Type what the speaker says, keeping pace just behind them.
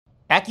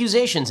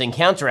Accusations and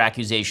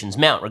counter-accusations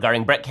mount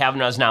regarding Brett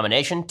Kavanaugh's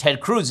nomination,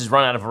 Ted Cruz is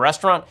run out of a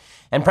restaurant,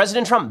 and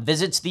President Trump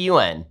visits the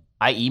UN,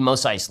 i.e.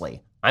 Mos Eisley.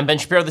 I'm Ben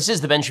Shapiro. This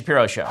is The Ben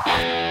Shapiro Show.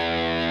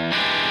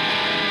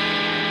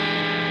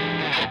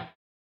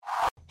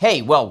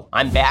 Hey, well,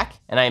 I'm back,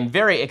 and I'm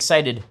very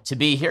excited to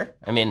be here.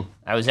 I mean,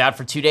 I was out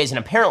for 2 days, and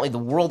apparently the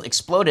world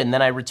exploded, and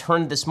then I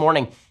returned this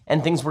morning,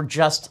 and things were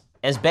just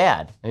as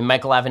bad. I mean,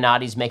 Michael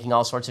Avenatti's making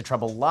all sorts of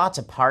trouble. Lots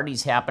of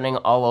parties happening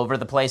all over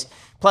the place.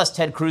 Plus,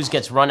 Ted Cruz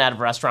gets run out of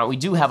a restaurant. We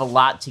do have a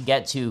lot to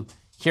get to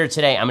here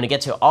today. I'm going to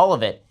get to all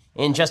of it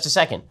in just a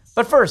second.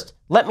 But first,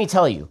 let me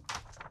tell you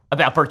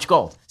about Birch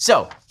Gold.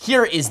 So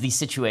here is the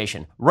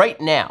situation. Right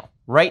now,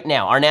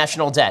 our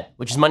national debt,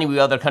 which is money we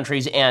owe other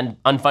countries and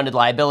unfunded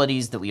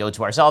liabilities that we owe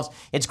to ourselves,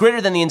 it's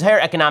greater than the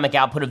entire economic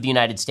output of the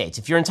United States.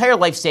 If your entire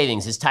life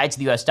savings is tied to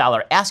the US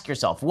dollar, ask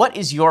yourself, what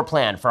is your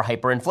plan for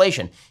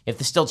hyperinflation if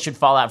the stilts should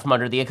fall out from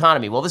under the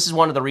economy? Well, this is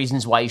one of the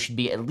reasons why you should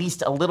be at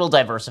least a little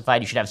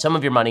diversified. You should have some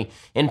of your money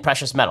in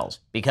precious metals,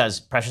 because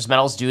precious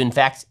metals do, in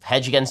fact,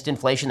 hedge against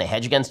inflation. They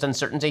hedge against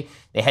uncertainty.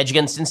 They hedge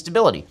against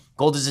instability.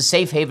 Gold is a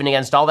safe haven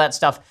against all that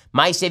stuff.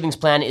 My savings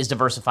plan is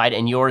diversified,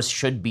 and yours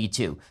should be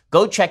too.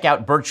 Go check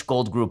out Birch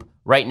Gold Group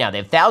right now. They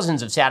have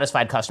thousands of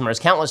satisfied customers,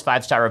 countless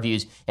 5-star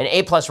reviews, an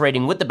A+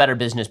 rating with the Better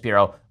Business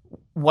Bureau.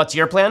 What's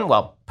your plan?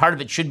 Well, part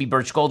of it should be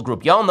Birch Gold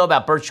Group. You all know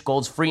about Birch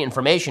Gold's free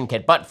information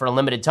kit, but for a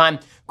limited time,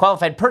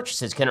 qualified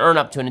purchases can earn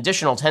up to an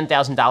additional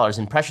 $10,000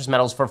 in precious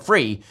metals for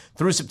free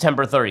through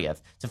September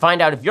 30th. To find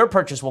out if your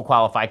purchase will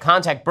qualify,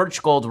 contact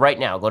Birch Gold right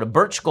now. Go to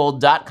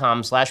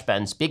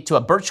birchgold.com/Ben. Speak to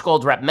a Birch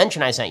Gold rep.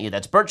 Mention I sent you.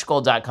 That's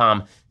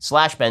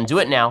birchgold.com/Ben. Do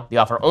it now. The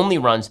offer only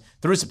runs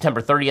through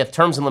September 30th.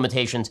 Terms and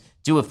limitations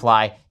do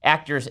apply.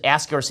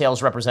 Ask your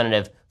sales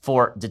representative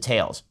for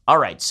details. All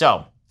right,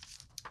 so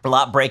a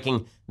lot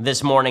breaking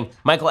this morning.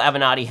 Michael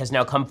Avenatti has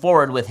now come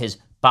forward with his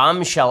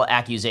bombshell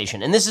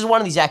accusation. And this is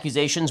one of these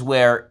accusations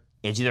where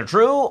it's either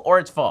true or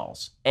it's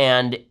false.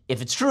 And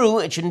if it's true,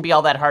 it shouldn't be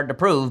all that hard to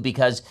prove,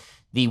 because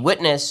the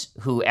witness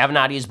who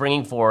Avenatti is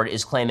bringing forward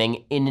is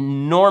claiming an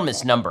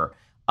enormous number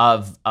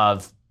of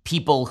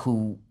people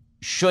who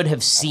should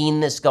have seen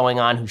this going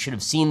on, who should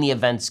have seen the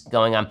events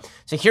going on.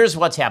 So here's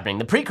what's happening.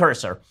 The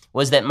precursor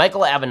was that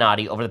Michael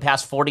Avenatti, over the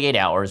past 48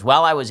 hours,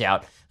 while I was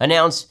out,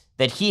 announced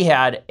that he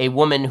had a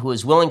woman who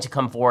was willing to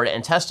come forward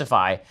and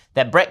testify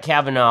that Brett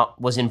Kavanaugh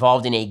was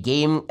involved in a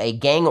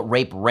gang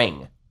rape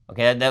ring.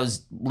 Okay, that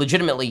was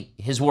legitimately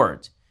his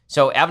words.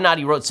 So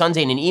Avenatti wrote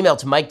Sunday in an email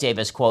to Mike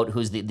Davis, quote,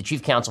 who's the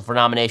chief counsel for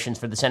nominations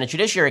for the Senate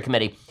Judiciary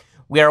Committee,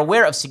 "We are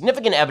aware of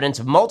significant evidence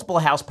of multiple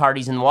house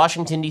parties in the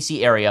Washington,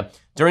 D.C. area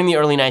during the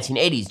early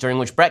 1980s, during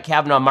which Brett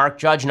Kavanaugh, Mark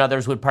Judge, and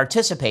others would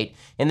participate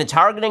in the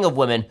targeting of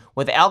women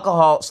with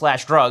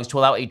alcohol/drugs to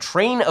allow a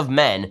train of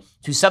men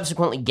to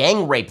subsequently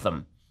gang rape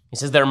them." He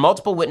says there are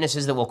multiple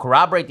witnesses that will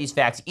corroborate these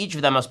facts. Each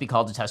of them must be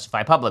called to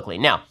testify publicly.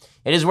 Now,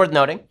 it is worth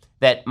noting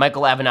that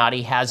Michael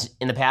Avenatti has,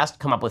 in the past,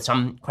 come up with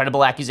some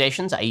credible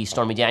accusations, i.e.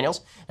 Stormy Daniels,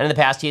 and in the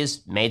past he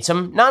has made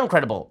some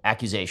non-credible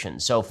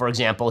accusations. So, for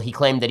example, he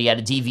claimed that he had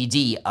a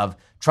DVD of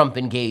Trump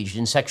engaged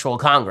in sexual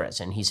congress,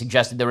 and he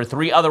suggested there were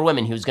 3 other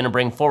women he was going to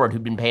bring forward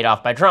who'd been paid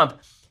off by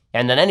Trump,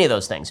 and done any of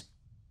those things.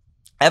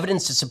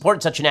 Evidence to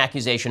support such an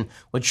accusation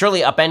would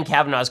surely upend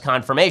Kavanaugh's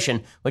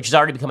confirmation, which has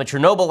already become a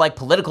Chernobyl-like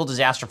political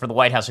disaster for the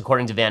White House,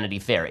 according to Vanity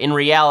Fair. In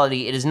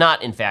reality, it is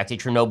not, in fact, a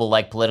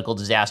Chernobyl-like political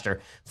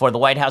disaster for the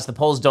White House. The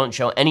polls don't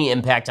show any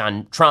impact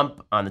on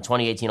Trump, on the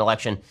 2018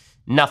 election,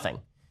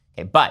 nothing.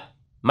 Okay, but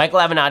Michael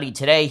Avenatti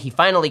today, he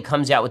finally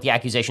comes out with the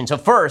accusation. So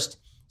first,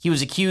 he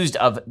was accused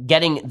of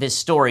getting this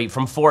story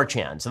from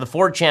 4chan. So the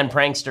 4chan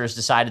pranksters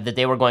decided that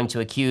they were going to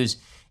accuse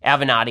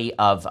Avenatti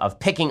of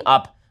picking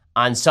up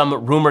on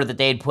some rumor that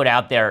they had put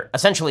out there,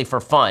 essentially for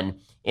fun,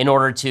 in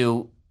order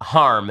to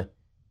harm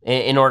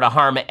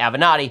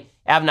Avenatti.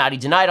 Avenatti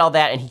denied all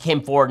that, and he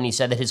came forward and he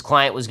said that his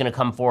client was going to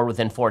come forward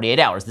within 48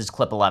 hours. This is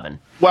clip 11.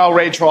 Well,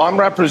 Rachel, I'm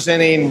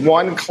representing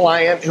one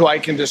client who I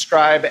can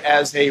describe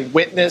as a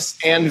witness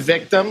and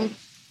victim,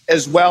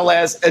 as well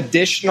as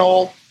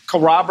additional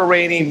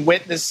corroborating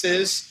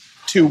witnesses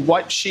to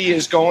what she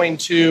is going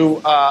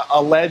to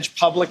allege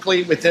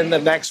publicly within the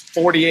next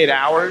 48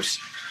 hours.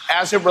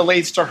 As it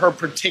relates to her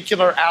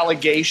particular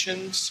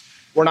allegations,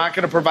 we're not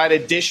going to provide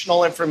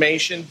additional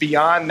information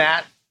beyond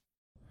that.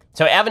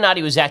 So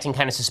Avenatti was acting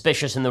kind of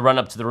suspicious in the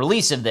run-up to the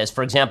release of this.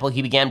 For example,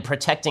 he began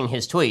protecting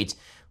his tweets,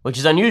 which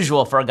is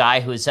unusual for a guy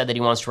who has said that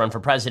he wants to run for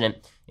president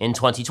in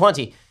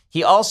 2020.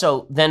 He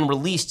also then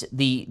released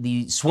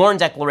the sworn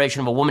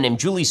declaration of a woman named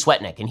Julie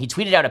Swetnick, and he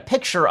tweeted out a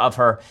picture of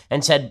her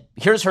and said,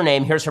 here's her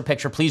name, here's her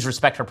picture, please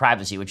respect her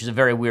privacy, which is a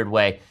very weird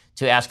way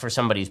to ask for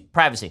somebody's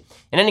privacy.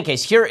 In any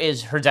case, here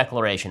is her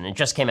declaration. It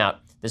just came out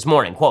this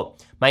morning.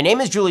 Quote, "My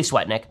name is Julie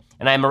Swetnick,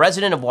 and I am a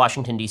resident of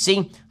Washington,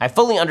 D.C. I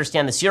fully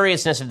understand the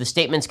seriousness of the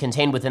statements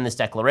contained within this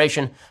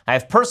declaration. I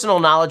have personal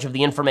knowledge of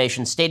the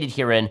information stated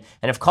herein,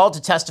 and if called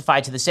to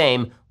testify to the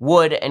same,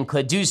 would and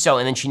could do so.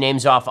 And then she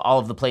names off all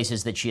of the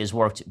places that she has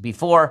worked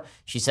before.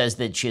 She says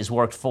that she has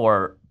worked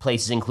for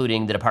places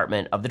including the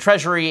Department of the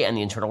Treasury and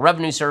the Internal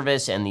Revenue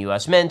Service and the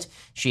U.S. Mint.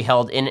 She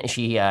held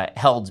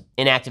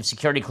inactive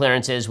security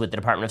clearances with the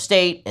Department of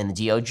State and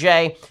the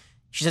DOJ.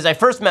 She says, I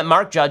first met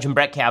Mark Judge and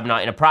Brett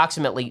Kavanaugh in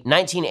approximately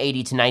 1980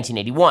 to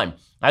 1981.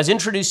 I was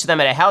introduced to them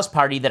at a house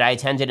party that I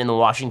attended in the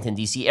Washington,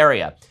 D.C.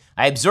 area.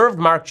 I observed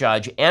Mark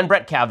Judge and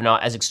Brett Kavanaugh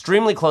as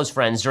extremely close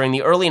friends during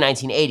the early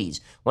 1980s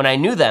when I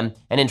knew them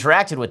and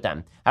interacted with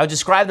them. I would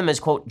describe them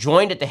as, quote,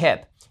 joined at the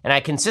hip, and I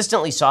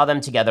consistently saw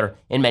them together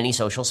in many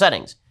social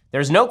settings.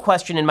 There is no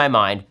question in my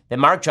mind that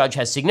Mark Judge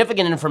has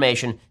significant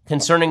information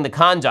concerning the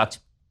conduct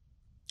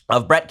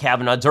of Brett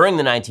Kavanaugh during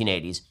the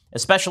 1980s,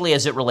 especially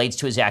as it relates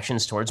to his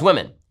actions towards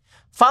women.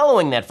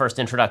 Following that first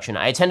introduction,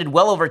 I attended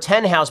well over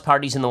 10 house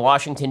parties in the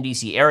Washington,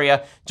 D.C.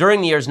 area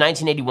during the years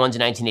 1981 to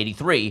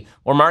 1983,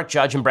 where Mark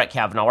Judge and Brett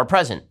Kavanaugh were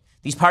present.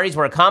 These parties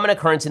were a common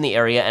occurrence in the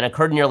area and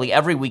occurred nearly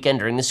every weekend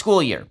during the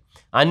school year.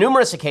 On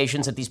numerous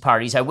occasions at these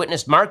parties, I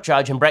witnessed Mark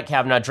Judge and Brett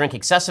Kavanaugh drink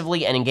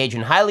excessively and engage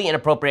in highly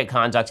inappropriate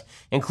conduct,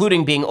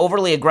 including being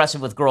overly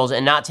aggressive with girls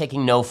and not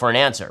taking no for an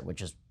answer,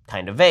 which is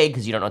kind of vague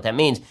because you don't know what that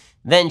means.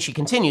 Then she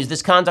continues,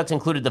 this conduct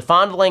included the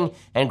fondling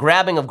and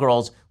grabbing of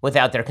girls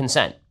without their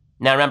consent.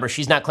 Now remember,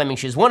 she's not claiming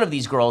she's one of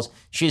these girls.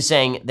 She's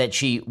saying that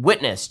she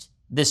witnessed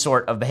this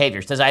sort of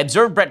behavior. She says, I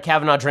observed Brett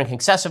Kavanaugh drink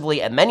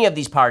excessively at many of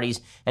these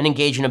parties and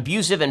engage in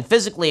abusive and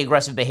physically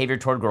aggressive behavior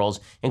toward girls,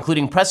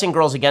 including pressing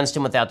girls against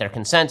him without their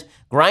consent,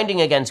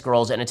 grinding against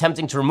girls, and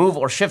attempting to remove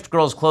or shift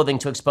girls' clothing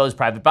to expose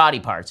private body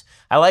parts.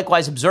 I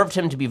likewise observed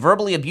him to be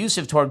verbally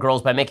abusive toward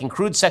girls by making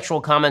crude sexual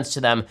comments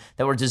to them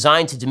that were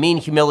designed to demean,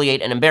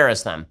 humiliate, and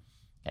embarrass them.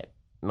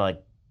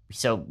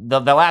 So the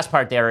last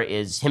part there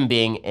is him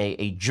being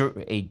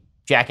a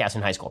jackass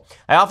in high school.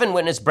 I often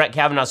witnessed Brett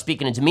Kavanaugh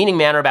speak in a demeaning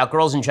manner about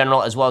girls in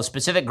general, as well as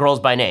specific girls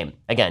by name.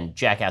 Again,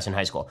 jackass in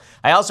high school.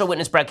 I also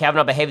witnessed Brett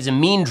Kavanaugh behave as a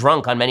mean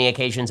drunk on many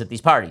occasions at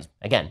these parties.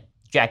 Again,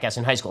 jackass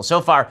in high school.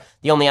 So far,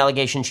 the only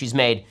allegation she's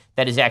made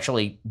that is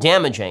actually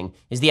damaging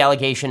is the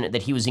allegation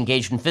that he was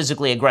engaged in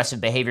physically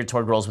aggressive behavior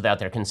toward girls without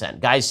their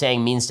consent. Guys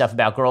saying mean stuff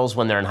about girls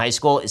when they're in high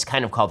school is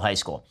kind of called high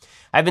school.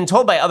 I've been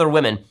told by other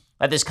women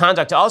that this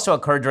conduct also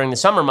occurred during the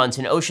summer months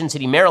in Ocean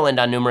City, Maryland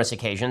on numerous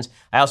occasions.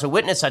 I also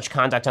witnessed such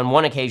conduct on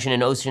one occasion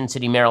in Ocean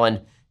City,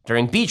 Maryland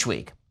during Beach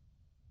Week.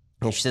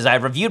 And she says,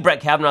 I've reviewed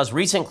Brett Kavanaugh's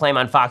recent claim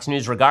on Fox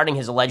News regarding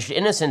his alleged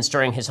innocence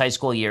during his high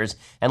school years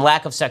and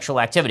lack of sexual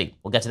activity.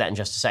 We'll get to that in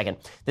just a second.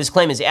 This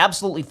claim is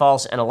absolutely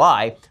false and a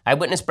lie. I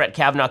witnessed Brett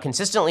Kavanaugh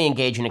consistently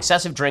engage in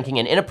excessive drinking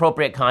and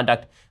inappropriate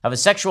conduct of a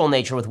sexual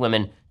nature with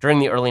women during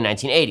the early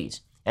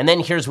 1980s. And then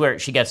here's where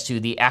she gets to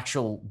the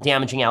actual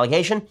damaging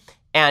allegation.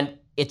 And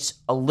it's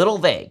a little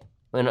vague,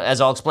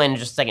 as I'll explain in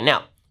just a second.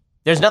 Now,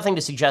 there's nothing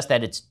to suggest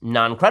that it's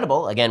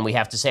non-credible. Again, we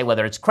have to say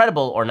whether it's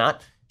credible or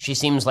not. She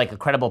seems like a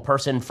credible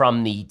person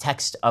from the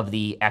text of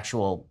the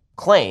actual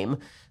claim.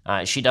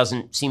 She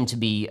doesn't seem to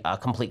be a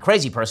complete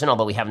crazy person,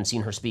 although we haven't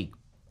seen her speak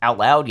out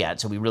loud yet,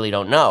 so we really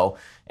don't know.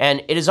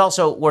 And it is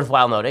also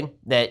worthwhile noting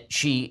that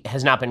she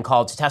has not been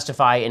called to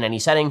testify in any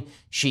setting.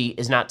 She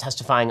is not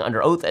testifying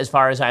under oath, as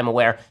far as I'm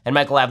aware. And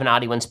Michael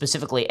Avenatti, when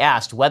specifically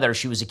asked whether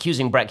she was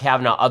accusing Brett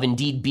Kavanaugh of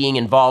indeed being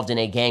involved in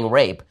a gang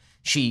rape,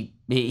 he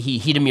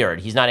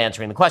demurred. He's not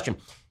answering the question.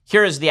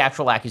 Here is the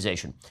actual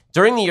accusation.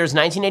 During the years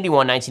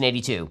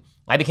 1981-1982,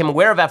 I became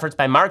aware of efforts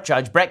by Mark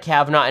Judge, Brett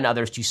Kavanaugh, and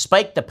others to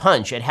spike the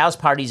punch at house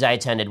parties I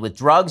attended with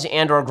drugs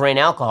and or grain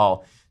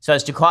alcohol so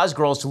as to cause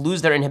girls to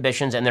lose their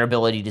inhibitions and their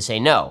ability to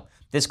say no.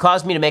 This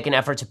caused me to make an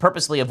effort to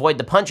purposely avoid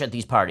the punch at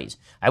these parties.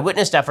 I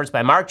witnessed efforts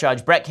by Mark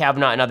Judge, Brett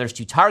Kavanaugh, and others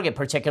to target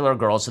particular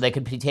girls so they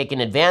could be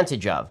taken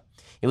advantage of.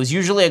 It was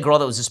usually a girl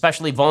that was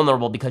especially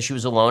vulnerable because she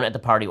was alone at the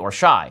party or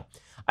shy.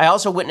 I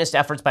also witnessed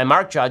efforts by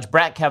Mark Judge,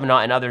 Brett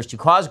Kavanaugh, and others to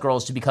cause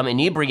girls to become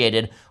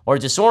inebriated or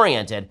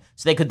disoriented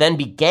so they could then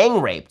be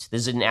gang raped,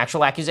 this is an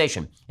actual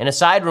accusation, in a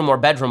side room or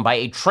bedroom by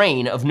a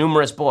train of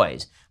numerous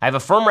boys. I have a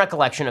firm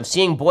recollection of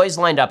seeing boys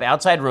lined up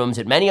outside rooms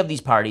at many of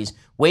these parties,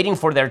 waiting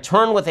for their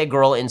turn with a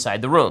girl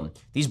inside the room.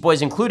 These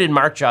boys included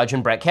Mark Judge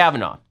and Brett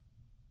Kavanaugh.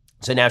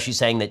 So now she's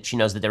saying that she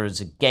knows that there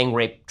was a gang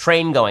rape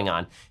train going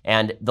on,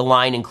 and the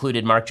line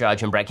included Mark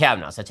Judge and Brett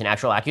Kavanaugh. So that's an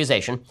actual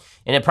accusation.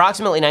 In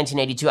approximately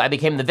 1982, I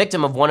became the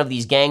victim of one of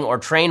these gang or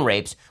train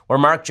rapes where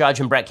Mark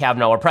Judge and Brett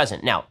Kavanaugh were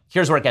present. Now,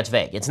 here's where it gets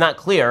vague. It's not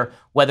clear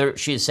whether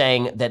she is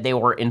saying that they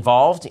were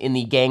involved in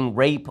the gang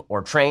rape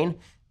or train,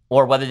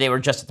 or whether they were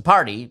just at the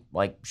party,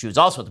 like she was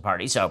also at the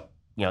party, so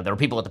there were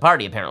people at the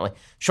party, apparently.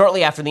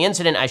 Shortly after the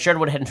incident, I shared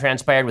what had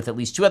transpired with at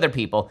least two other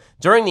people.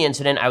 During the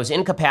incident, I was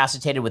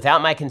incapacitated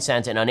without my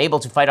consent and unable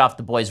to fight off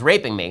the boys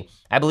raping me.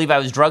 I believe I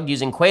was drugged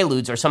using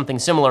Quaaludes or something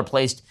similar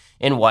placed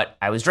in what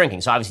I was drinking.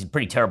 So obviously, a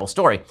pretty terrible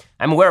story.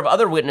 I'm aware of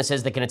other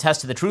witnesses that can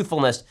attest to the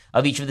truthfulness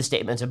of each of the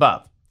statements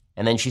above.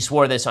 And then she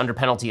swore this under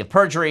penalty of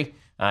perjury.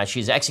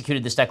 She's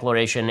executed this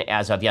declaration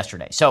as of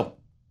yesterday. So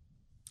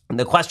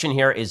The question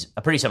here is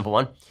a pretty simple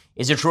one.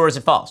 Is it true or is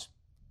it false?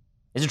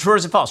 Is it true or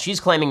is it false? She's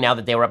claiming now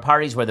that they were at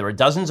parties where there were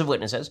dozens of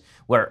witnesses,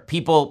 where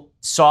people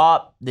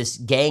saw this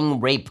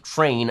gang rape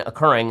train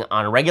occurring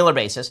on a regular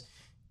basis,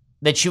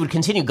 that she would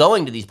continue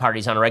going to these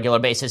parties on a regular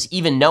basis,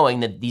 even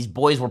knowing that these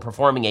boys were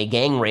performing a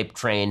gang rape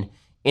train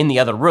in the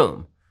other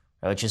room,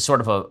 which is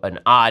sort of an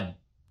odd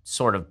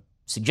sort of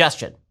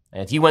suggestion.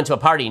 And if you went to a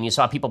party and you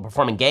saw people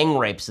performing gang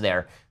rapes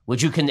there,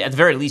 would you, at the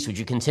very least, would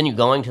you continue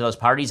going to those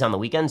parties on the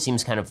weekend?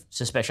 Seems kind of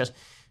suspicious.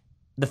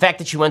 The fact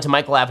that she went to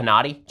Michael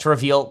Avenatti to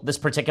reveal this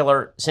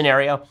particular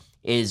scenario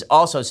is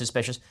also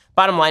suspicious.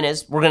 Bottom line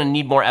is, we're going to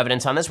need more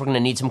evidence on this. We're going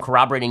to need some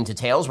corroborating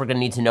details. We're going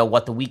to need to know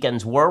what the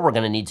weekends were. We're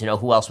going to need to know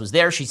who else was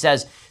there. She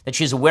says that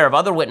she's aware of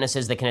other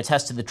witnesses that can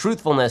attest to the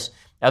truthfulness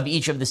of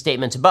each of the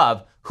statements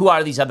above. Who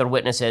are these other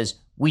witnesses?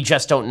 We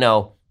just don't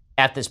know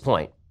at this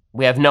point.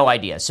 We have no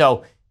idea.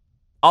 So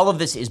all of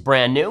this is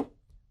brand new.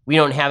 We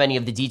don't have any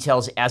of the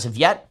details as of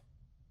yet.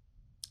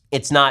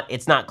 It's not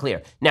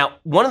clear. Now,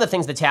 one of the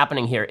things that's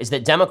happening here is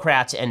that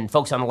Democrats and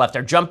folks on the left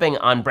are jumping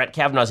on Brett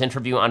Kavanaugh's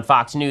interview on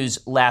Fox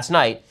News last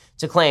night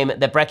to claim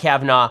that Brett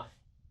Kavanaugh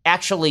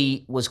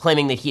actually was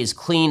claiming that he is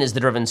clean as the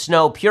driven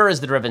snow, pure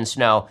as the driven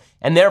snow,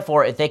 and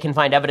therefore, if they can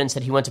find evidence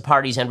that he went to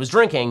parties and was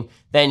drinking,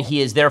 then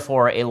he is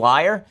therefore a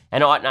liar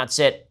and ought not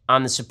sit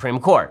on the Supreme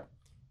Court.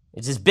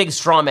 It's this big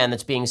straw man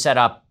that's being set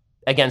up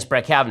against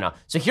Brett Kavanaugh.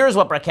 So here's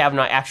what Brett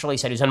Kavanaugh actually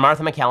said. He was on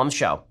Martha McCallum's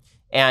show.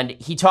 And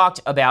he talked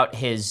about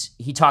his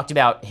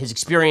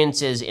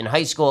experiences in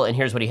high school, and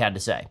here's what he had to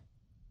say.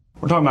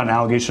 We're talking about an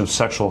allegation of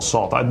sexual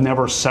assault. I've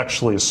never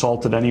sexually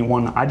assaulted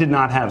anyone. I did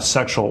not have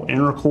sexual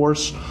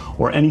intercourse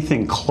or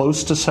anything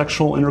close to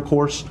sexual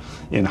intercourse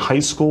in high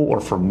school or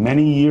for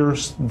many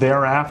years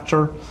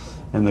thereafter.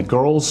 And the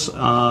girls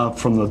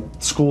from the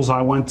schools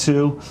I went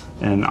to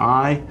and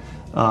I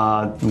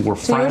were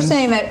friends. So you're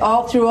saying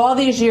that through all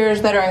these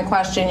years that are in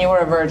question, you were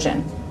a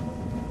virgin?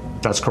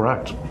 That's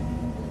correct.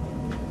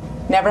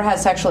 Never had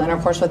sexual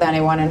intercourse with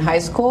anyone in high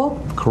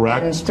school?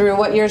 Correct. And through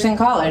what years in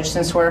college,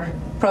 since we're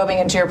probing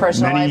into your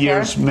personal life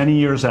here? Many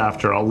years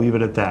after. I'll leave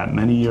it at that.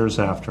 Many years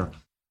after.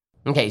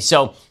 Okay,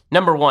 so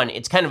number one,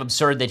 it's kind of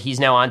absurd that he's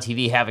now on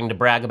TV having to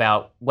brag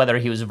about whether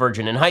he was a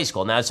virgin in high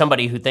school. Now, as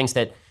somebody who thinks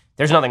that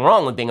there's nothing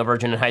wrong with being a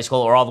virgin in high school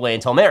or all the way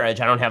until marriage,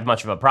 I don't have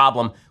much of a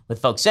problem with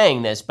folks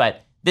saying this,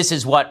 but this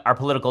is what our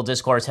political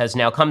discourse has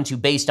now come to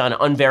based on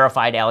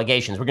unverified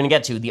allegations. We're going to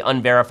get to the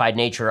unverified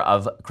nature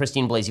of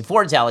Christine Blasey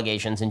Ford's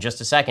allegations in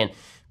just a second.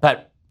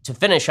 But to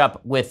finish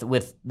up with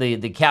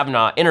the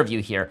Kavanaugh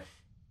interview here,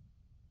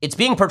 it's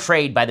being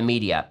portrayed by the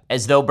media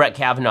as though Brett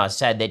Kavanaugh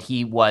said that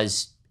he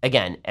was,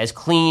 again, as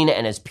clean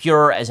and as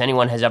pure as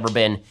anyone has ever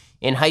been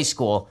in high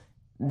school.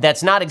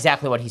 That's not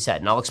exactly what he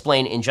said, and I'll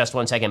explain in just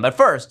one second. But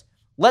first,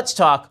 let's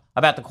talk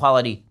about the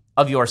quality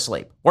of your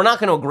sleep. We're not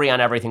going to agree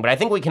on everything, but I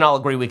think we can all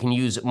agree we can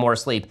use more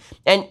sleep.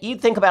 And you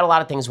think about a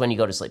lot of things when you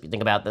go to sleep. You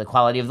think about the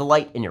quality of the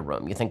light in your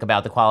room. You think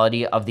about the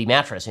quality of the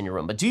mattress in your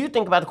room. But do you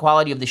think about the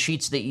quality of the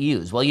sheets that you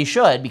use? Well, you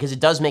should, because it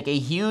does make a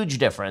huge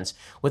difference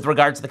with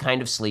regard to the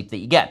kind of sleep that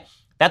you get.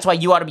 That's why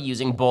you ought to be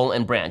using Boll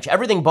 & Branch.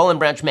 Everything Boll &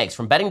 Branch makes,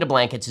 from bedding to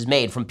blankets, is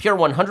made from pure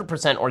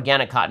 100%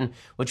 organic cotton,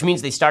 which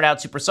means they start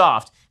out super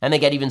soft and they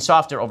get even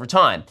softer over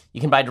time. You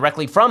can buy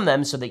directly from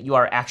them so that you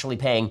are actually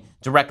paying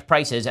direct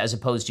prices as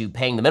opposed to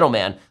paying the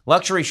middleman.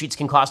 Luxury sheets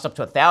can cost up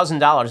to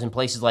 $1,000 in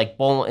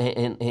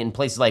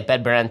places like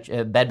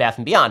Bed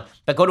Bath & Beyond.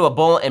 But go to a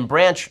Boll &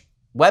 Branch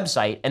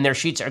website and their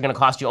sheets are going to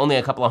cost you only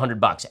a couple of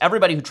 $100.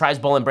 Everybody who tries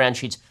Boll & Branch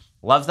sheets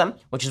loves them,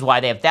 which is why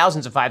they have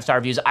thousands of 5-star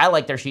reviews. I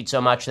like their sheets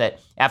so much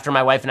that after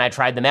my wife and I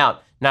tried them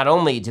out, not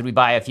only did we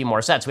buy a few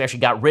more sets, we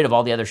actually got rid of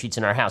all the other sheets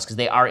in our house because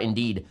they are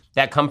indeed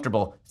that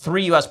comfortable.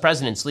 3 U.S.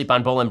 presidents sleep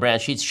on Boll &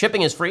 Branch sheets.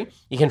 Shipping is free.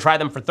 You can try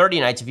them for 30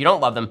 nights. If you don't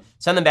love them,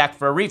 send them back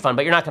for a refund,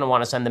 but you're not going to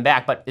want to send them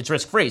back, but it's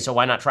risk-free, so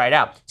why not try it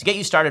out? To get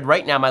you started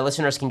right now, my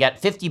listeners can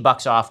get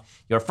 $50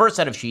 off your first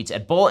set of sheets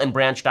at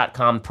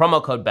bullandbranch.com,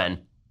 promo code Ben.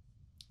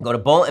 Go to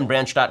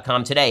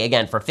bullandbranch.com today,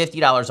 again, for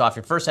 $50 off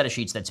your first set of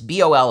sheets. That's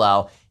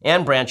BOLL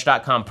and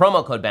branch.com,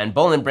 promo code Ben,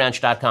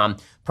 bullandbranch.com,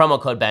 promo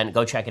code Ben.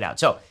 Go check it out.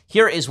 So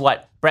here is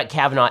what Brett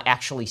Kavanaugh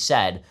actually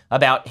said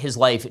about his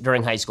life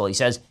during high school. He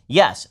says,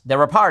 yes, there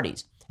were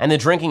parties, and the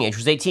drinking age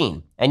was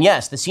 18. And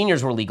yes, the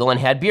seniors were legal and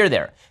had beer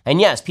there. And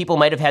yes, people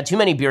might have had too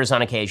many beers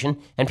on occasion,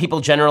 and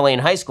people generally in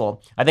high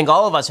school. I think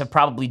all of us have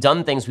probably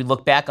done things we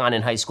look back on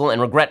in high school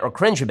and regret or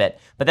cringe a bit,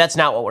 but that's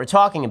not what we're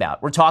talking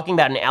about. We're talking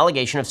about an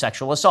allegation of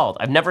sexual assault.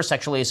 I've never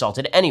sexually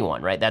assaulted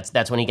anyone, right?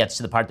 That's when he gets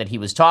to the part that he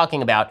was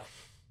talking about.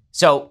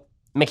 So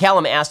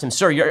McCallum asked him,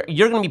 sir, you're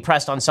going to be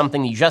pressed on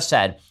something you just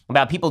said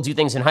about people do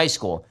things in high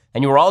school,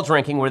 and you were all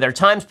drinking. Were there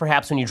times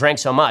perhaps when you drank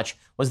so much?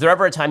 Was there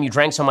ever a time you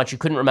drank so much you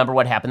couldn't remember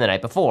what happened the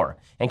night before?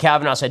 And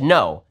Kavanaugh said,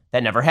 no,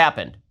 that never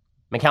happened.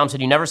 McCallum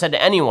said, you never said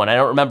to anyone, I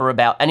don't remember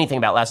anything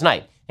about last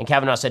night. And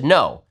Kavanaugh said,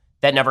 no,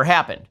 that never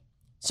happened.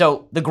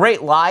 So the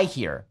great lie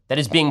here that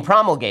is being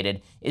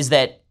promulgated is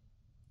that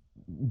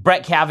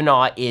Brett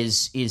Kavanaugh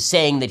is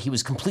saying that he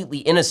was completely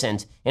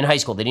innocent in high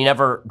school, that he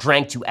never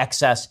drank to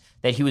excess,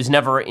 that he was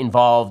never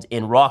involved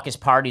in raucous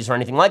parties or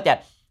anything like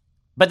that.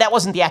 But that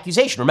wasn't the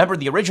accusation. Remember,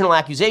 the original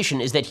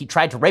accusation is that he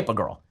tried to rape a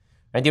girl.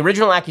 Right? The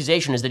original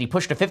accusation is that he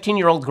pushed a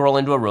 15-year-old girl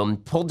into a room,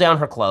 pulled down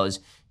her clothes,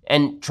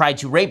 and tried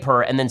to rape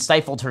her, and then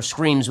stifled her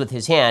screams with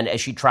his hand as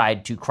she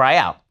tried to cry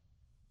out.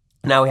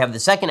 Now we have the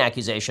second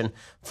accusation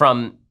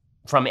from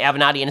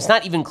Avenatti, and it's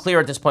not even clear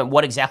at this point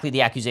what exactly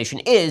the accusation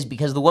is,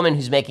 because the woman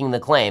who's making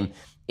the claim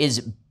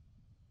is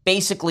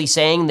basically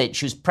saying that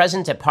she was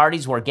present at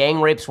parties where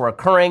gang rapes were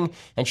occurring,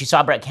 and she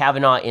saw Brett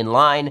Kavanaugh in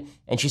line,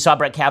 and she saw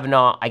Brett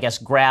Kavanaugh, I guess,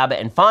 grab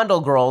and fondle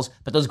girls,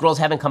 but those girls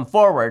haven't come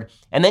forward.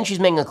 And then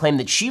she's making a claim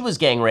that she was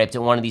gang raped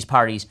at one of these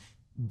parties,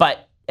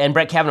 and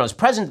Brett Kavanaugh was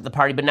present at the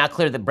party, but not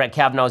clear that Brett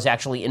Kavanaugh is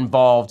actually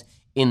involved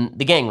in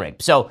the gang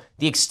rape. So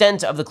the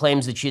extent of the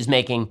claims that she is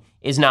making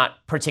is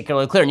not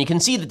particularly clear. And you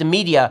can see that the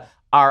media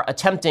are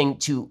attempting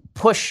to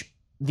push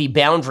the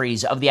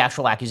boundaries of the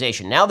actual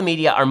accusation. Now the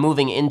media are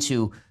moving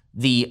into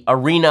the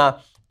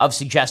arena of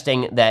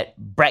suggesting that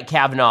Brett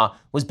Kavanaugh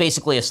was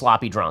basically a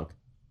sloppy drunk.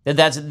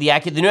 That's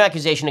the new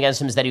accusation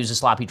against him is that he was a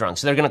sloppy drunk.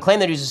 So they're going to claim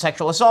that he was a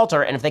sexual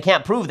assaulter, and if they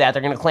can't prove that,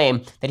 they're going to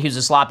claim that he was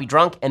a sloppy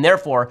drunk, and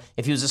therefore,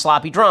 if he was a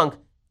sloppy drunk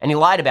and he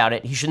lied about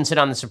it, he shouldn't sit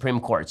on the Supreme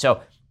Court.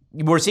 So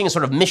we're seeing a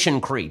sort of mission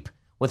creep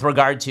with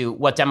regard to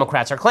what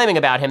Democrats are claiming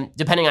about him,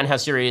 depending on how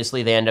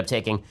seriously they end up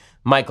taking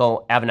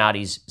Michael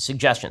Avenatti's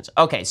suggestions.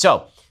 Okay,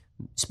 so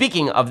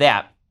speaking of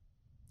that,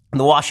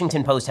 the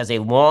Washington Post has a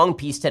long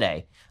piece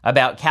today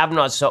about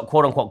Kavanaugh's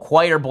quote-unquote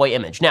choir boy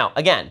image. Now,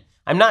 again,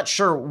 I'm not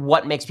sure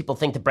what makes people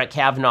think that Brett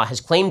Kavanaugh has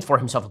claimed for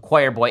himself a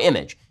choir boy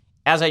image.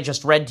 As I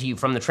just read to you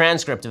from the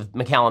transcript of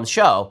McCallum's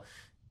show,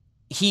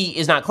 he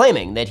is not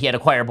claiming that he had a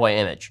choir boy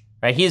image,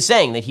 right? He is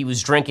saying that he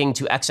was drinking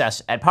to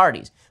excess at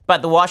parties.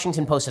 But the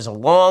Washington Post has a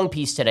long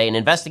piece today, an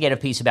investigative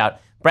piece about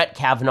Brett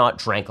Kavanaugh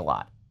drank a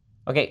lot.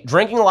 Okay,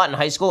 drinking a lot in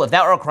high school, if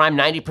that were a crime,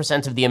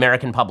 90% of the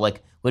American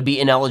public would be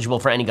ineligible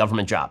for any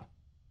government job.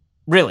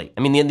 Really. I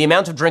mean, the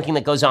amount of drinking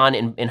that goes on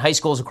in high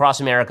schools across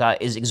America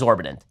is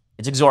exorbitant.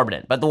 It's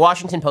exorbitant. But the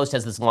Washington Post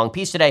has this long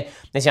piece today.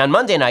 They say on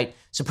Monday night,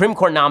 Supreme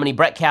Court nominee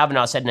Brett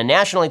Kavanaugh said in a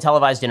nationally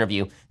televised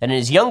interview that in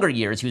his younger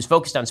years, he was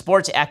focused on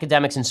sports,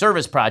 academics, and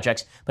service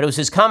projects, but it was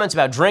his comments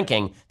about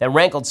drinking that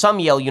rankled some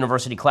Yale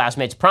University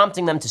classmates,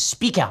 prompting them to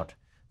speak out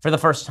for the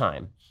first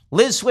time.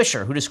 Liz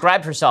Swisher, who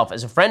described herself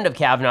as a friend of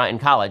Kavanaugh in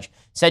college,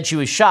 said she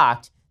was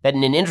shocked that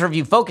in an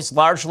interview focused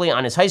largely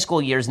on his high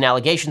school years and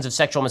allegations of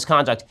sexual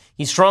misconduct,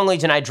 he strongly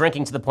denied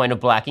drinking to the point of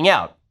blacking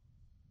out.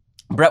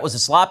 Brett was a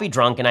sloppy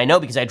drunk, and I know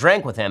because I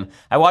drank with him.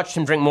 I watched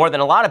him drink more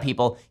than a lot of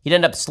people. He'd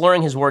end up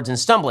slurring his words and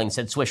stumbling,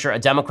 said Swisher, a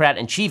Democrat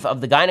and chief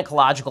of the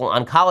Gynecological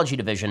Oncology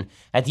Division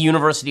at the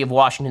University of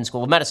Washington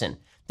School of Medicine.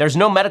 There's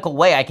no medical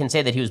way I can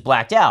say that he was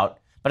blacked out,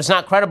 but it's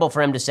not credible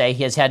for him to say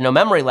he has had no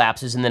memory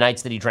lapses in the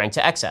nights that he drank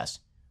to excess.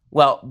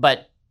 Well,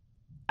 but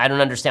I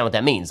don't understand what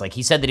that means. Like,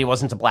 he said that he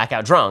wasn't a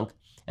blackout drunk,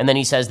 and then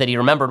he says that he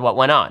remembered what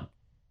went on.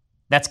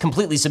 That's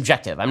completely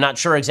subjective. I'm not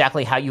sure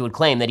exactly how you would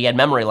claim that he had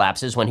memory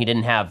lapses when he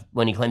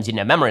claims he didn't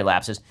have memory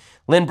lapses.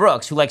 Lynn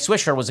Brooks, who like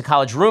Swisher was a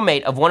college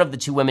roommate of one of the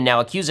two women now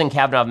accusing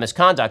Kavanaugh of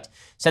misconduct,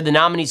 said the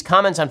nominee's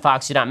comments on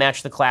Fox did not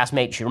match the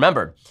classmate she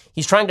remembered.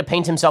 He's trying to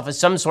paint himself as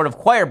some sort of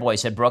choir boy,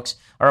 said Brooks,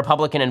 a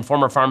Republican and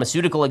former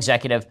pharmaceutical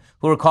executive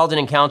who recalled an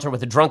encounter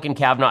with a drunken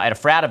Kavanaugh at a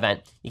frat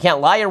event. You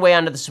can't lie your way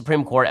onto the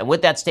Supreme Court, and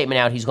with that statement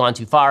out, he's gone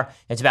too far.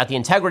 It's about the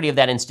integrity of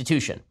that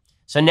institution.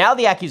 So now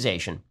the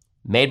accusation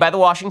made by the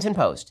Washington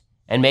Post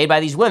and made by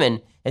these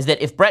women is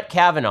that if Brett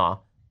Kavanaugh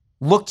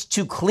looked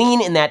too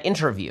clean in that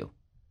interview,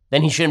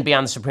 then he shouldn't be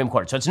on the Supreme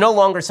Court. So it's no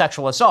longer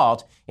sexual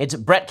assault. It's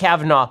Brett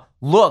Kavanaugh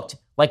looked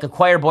like a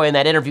choir boy in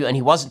that interview, and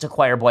he wasn't a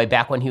choir boy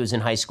back when he was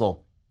in high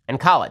school and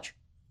college.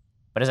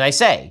 But as I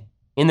say,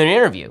 in the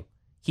interview,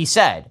 he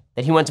said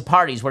that he went to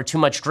parties where too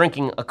much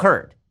drinking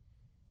occurred.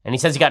 And he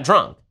says he got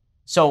drunk.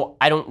 So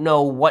I don't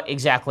know what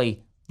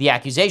exactly the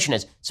accusation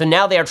is. So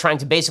now they are trying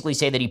to basically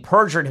say that he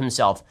perjured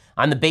himself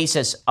on the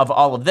basis of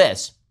all of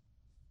this.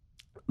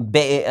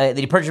 That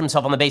he perjured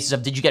himself on the basis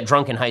of, did you get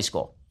drunk in high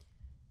school?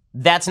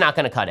 That's not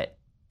going to cut it.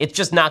 It's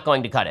just not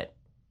going to cut it.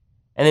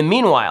 And then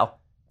meanwhile,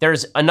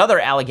 there's another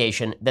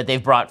allegation that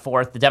they've brought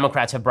forth, the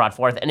Democrats have brought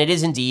forth, and it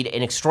is indeed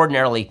an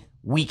extraordinarily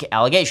weak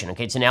allegation.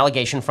 Okay, it's an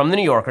allegation from the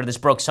New Yorker. This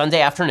broke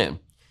Sunday afternoon.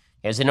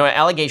 There's an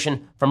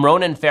allegation from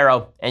Ronan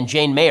Farrow and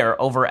Jane Mayer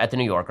over at the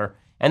New Yorker,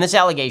 and this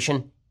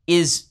allegation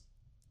is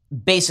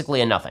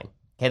basically a nothing.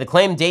 Okay, the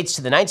claim dates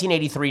to the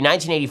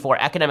 1983-1984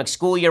 academic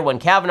school year when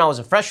Kavanaugh was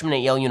a freshman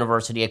at Yale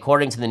University.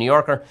 According to the New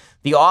Yorker,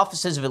 the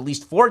offices of at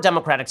least 4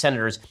 Democratic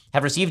senators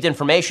have received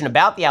information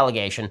about the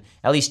allegation.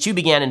 At least 2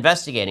 began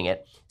investigating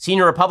it.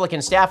 Senior Republican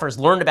staffers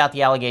learned about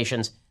the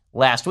allegations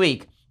last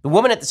week. The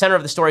woman at the center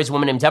of the story is a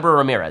woman named Deborah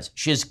Ramirez.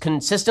 She has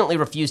consistently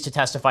refused to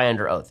testify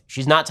under oath.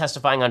 She's not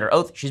testifying under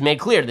oath. She's made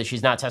clear that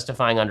she's not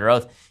testifying under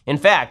oath. In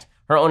fact,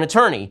 her own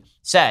attorney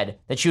said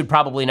that she would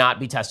probably not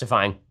be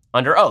testifying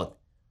under oath.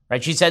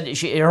 Right? She said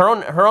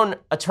her own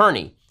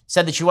attorney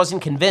said that she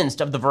wasn't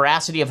convinced of the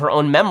veracity of her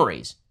own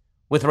memories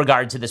with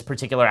regard to this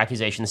particular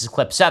accusation. This is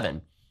clip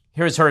 7.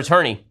 Here's her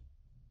attorney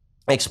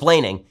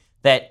explaining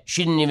that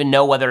she didn't even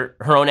know whether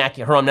her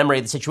own memory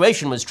of the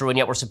situation was true, and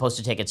yet we're supposed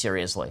to take it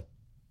seriously.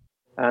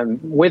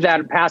 With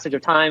that passage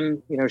of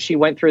time, she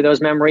went through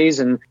those memories,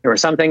 and there were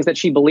some things that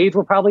she believed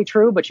were probably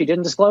true, but she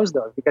didn't disclose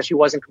those because she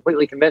wasn't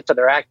completely convinced of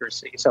their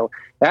accuracy. So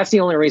that's the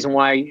only reason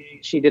why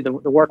she did the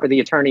work with the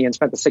attorney and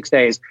spent the 6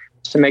 days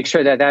to make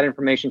sure that that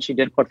information she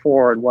did put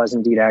forward was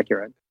indeed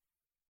accurate.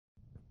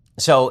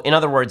 So, in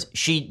other words,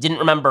 she didn't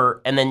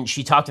remember, and then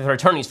she talked to her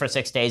attorneys for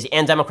 6 days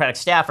and Democratic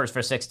staffers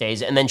for 6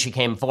 days, and then she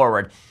came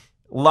forward.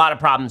 A lot of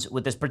problems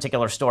with this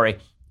particular story.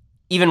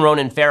 Even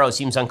Ronan Farrow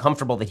seems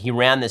uncomfortable that he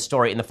ran this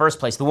story in the first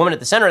place. The woman at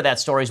the center of that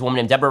story is a woman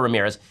named Deborah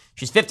Ramirez.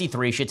 She's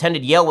 53. She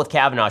attended Yale with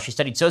Kavanaugh. She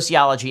studied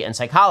sociology and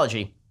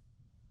psychology.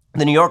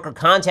 The New Yorker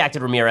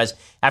contacted Ramirez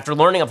after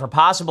learning of her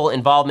possible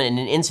involvement in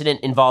an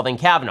incident involving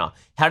Kavanaugh.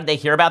 How did they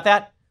hear about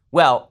that?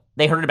 Well,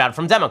 they heard about it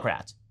from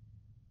Democrats.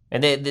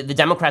 And the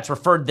Democrats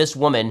referred this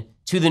woman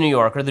to the New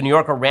Yorker. The New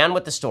Yorker ran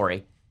with the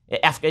story.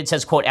 It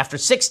says, quote, after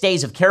 6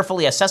 days of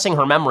carefully assessing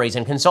her memories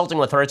and consulting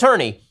with her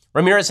attorney,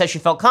 Ramirez says she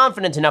felt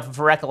confident enough of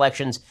her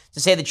recollections to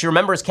say that she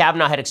remembers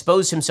Kavanaugh had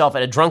exposed himself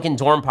at a drunken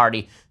dorm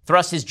party,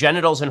 thrust his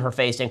genitals in her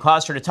face, and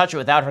caused her to touch it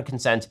without her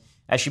consent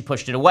as she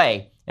pushed it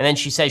away. And then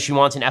she says she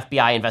wants an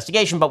FBI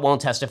investigation but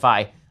won't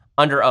testify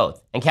under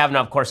oath. And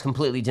Kavanaugh, of course,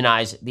 completely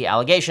denies the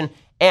allegation.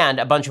 And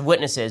a bunch of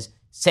witnesses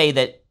say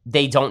that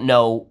they don't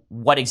know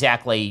what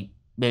exactly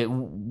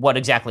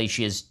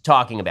she is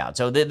talking about.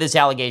 So this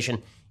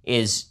allegation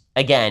is,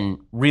 again,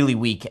 really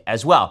weak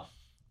as well.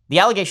 The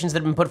allegations that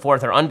have been put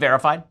forth are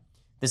unverified.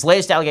 This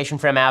latest allegation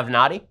from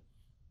Avenatti,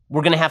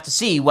 we're going to have to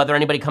see whether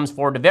anybody comes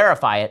forward to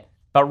verify it.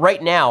 But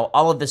right now,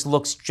 all of this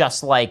looks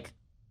just like,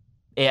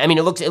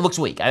 it looks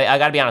weak. I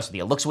got to be honest with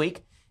you. It looks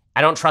weak.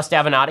 I don't trust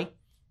Avenatti.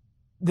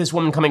 This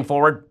woman coming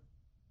forward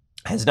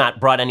has not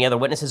brought any other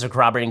witnesses or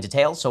corroborating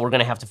details, so we're going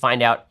to have to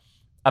find out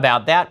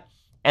about that.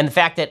 And the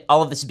fact that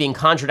all of this is being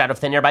conjured out of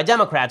thin air by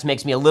Democrats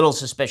makes me a little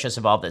suspicious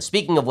of all this.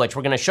 Speaking of which,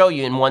 we're going to show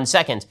you in 1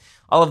 second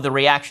all of the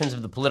reactions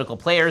of the political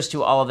players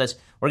to all of this.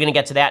 We're going to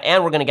get to that,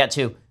 and we're going to get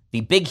to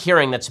the big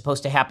hearing that's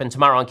supposed to happen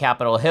tomorrow on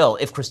Capitol Hill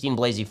if Christine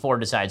Blasey Ford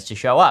decides to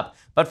show up.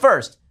 But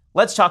first,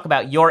 let's talk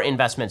about your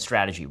investment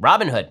strategy.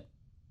 Robinhood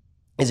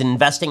is an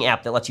investing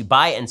app that lets you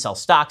buy and sell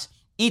stocks,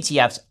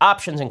 ETFs,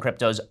 options, and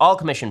cryptos, all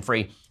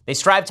commission-free. They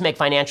strive to make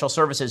financial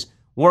services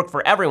work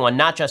for everyone,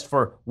 not just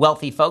for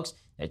wealthy folks.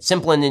 It's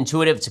simple and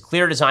intuitive. It's a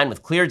clear design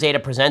with clear data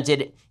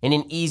presented in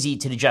an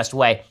easy-to-digest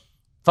way.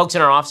 Folks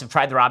in our office have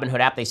tried the Robinhood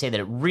app. They say that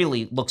it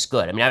really looks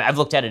good. I mean, I've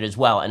looked at it as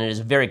well, and it is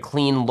a very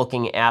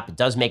clean-looking app. It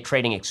does make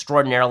trading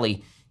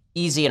extraordinarily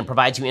easy and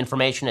provides you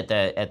information at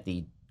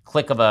the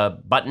click of a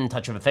button,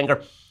 touch of a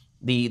finger.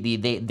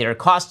 Their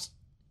cost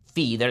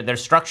fee, their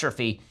structure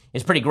fee,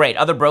 is pretty great.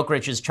 Other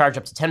brokerages charge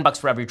up to $10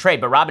 for every trade,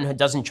 but Robinhood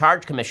doesn't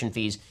charge commission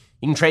fees.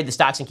 You can trade the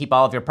stocks and keep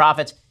all of your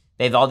profits.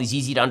 They have all these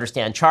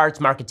easy-to-understand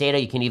charts, market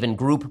data. You can even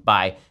group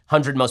by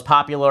 100 most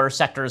popular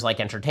sectors like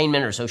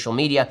entertainment or social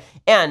media.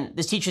 And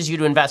this teaches you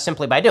to invest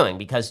simply by doing,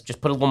 because just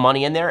put a little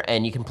money in there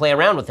and you can play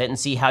around with it and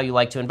see how you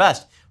like to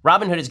invest.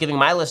 Robinhood is giving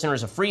my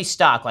listeners a free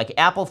stock like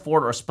Apple,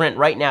 Ford, or Sprint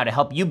right now to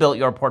help you build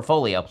your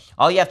portfolio.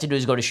 All you have to do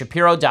is go to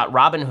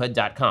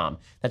shapiro.robinhood.com.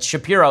 That's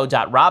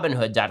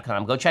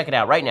shapiro.robinhood.com. Go check it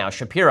out right now,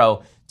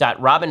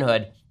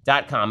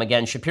 shapiro.robinhood.com.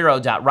 Again,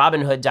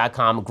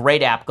 shapiro.robinhood.com.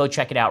 Great app. Go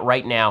check it out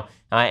right now.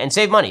 And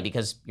save money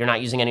because you're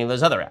not using any of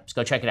those other apps.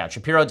 Go check it out,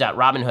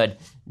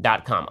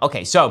 shapiro.robinhood.com.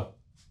 Okay, so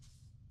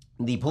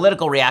the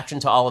political reaction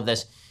to all of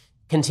this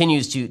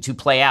continues to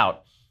play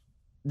out.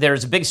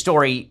 There's a big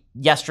story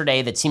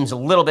yesterday that seems a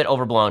little bit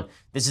overblown.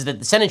 This is that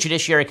the Senate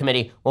Judiciary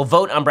Committee will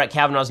vote on Brett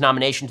Kavanaugh's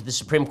nomination to the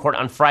Supreme Court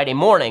on Friday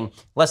morning,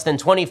 less than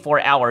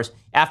 24 hours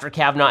after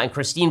Kavanaugh and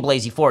Christine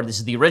Blasey Ford, this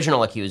is the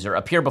original accuser,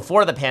 appear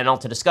before the panel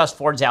to discuss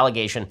Ford's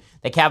allegation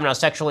that Kavanaugh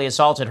sexually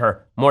assaulted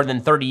her more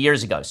than 30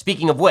 years ago.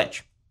 Speaking of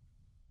which,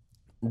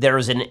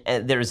 there's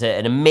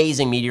an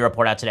amazing media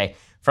report out today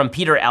from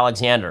Peter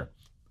Alexander,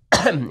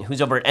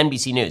 who's over at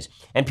NBC News.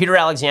 And Peter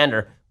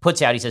Alexander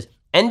puts out, he says,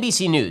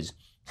 NBC News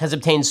has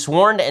obtained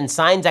sworn and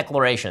signed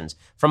declarations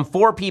from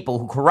 4 people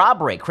who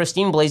corroborate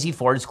Christine Blasey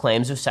Ford's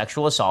claims of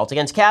sexual assault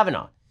against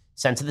Kavanaugh,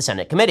 sent to the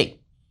Senate committee.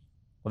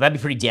 Well, that'd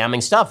be pretty damning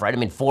stuff, right? I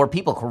mean, 4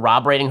 people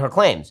corroborating her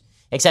claims,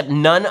 except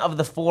none of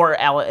the 4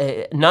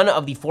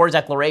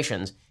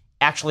 declarations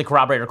actually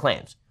corroborate her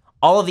claims.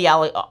 All of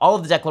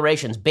the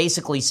declarations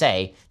basically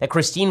say that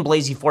Christine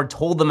Blasey Ford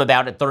told them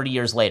about it 30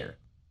 years later.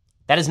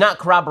 That is not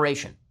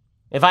corroboration.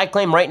 If I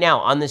claim right now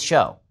on this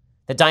show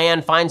that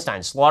Dianne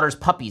Feinstein slaughters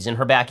puppies in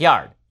her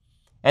backyard,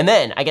 and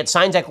then I get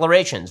signed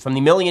declarations from the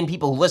million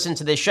people who listen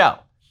to this show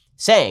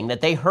saying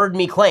that they heard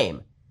me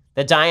claim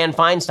that Dianne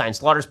Feinstein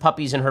slaughters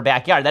puppies in her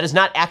backyard, that is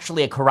not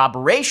actually a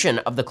corroboration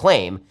of the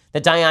claim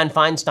that Dianne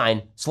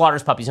Feinstein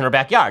slaughters puppies in her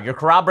backyard. You're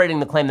corroborating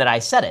the claim that I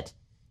said it.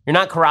 You're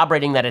not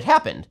corroborating that it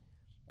happened.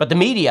 But the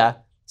media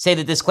say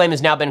that this claim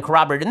has now been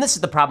corroborated, and this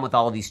is the problem with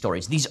all of these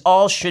stories. These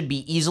all should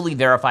be easily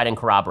verified and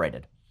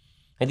corroborated.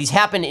 And these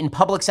happened in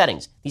public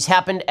settings. These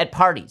happened at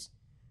parties.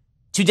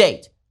 To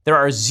date, there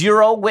are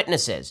 0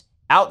 witnesses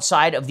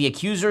outside of the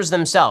accusers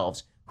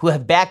themselves who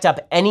have backed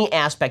up any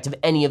aspect of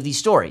any of these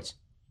stories.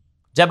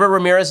 Deborah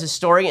Ramirez's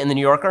story in The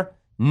New Yorker,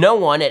 No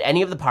one at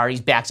any of the parties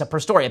backs up her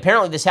story.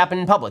 Apparently, this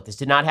happened in public. This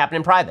did not happen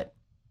in private.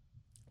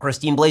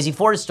 Christine Blasey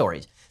Ford's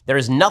stories. There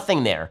is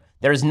nothing there.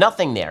 There is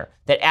nothing there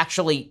that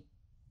actually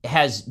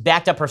has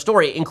backed up her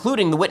story,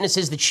 including the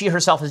witnesses that she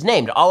herself has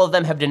named. All of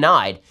them have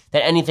denied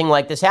that anything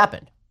like this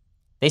happened.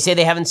 They say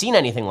they haven't seen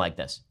anything like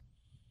this.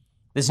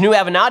 This new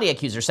Avenatti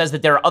accuser says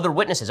that there are other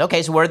witnesses.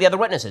 Okay, so where are the other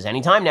witnesses?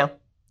 Anytime now.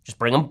 Just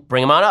bring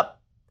them on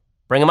up.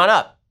 Bring them on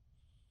up.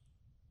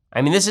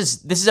 I mean, this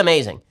is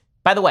amazing.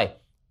 By the way,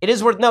 it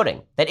is worth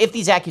noting that if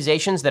these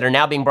accusations that are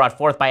now being brought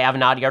forth by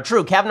Avenatti are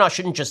true, Kavanaugh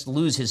shouldn't just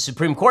lose his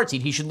Supreme Court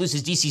seat. He should lose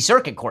his D.C.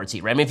 Circuit Court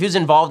seat, right? I mean, if he was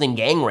involved in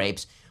gang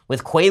rapes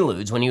with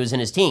Quaaludes when he was in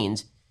his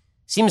teens,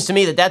 seems to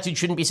me that dude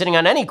shouldn't be sitting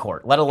on any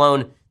court, let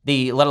alone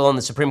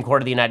the Supreme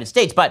Court of the United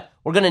States. But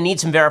we're going to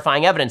need some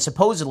verifying evidence.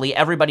 Supposedly,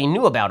 everybody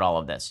knew about all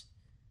of this.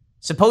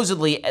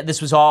 Supposedly,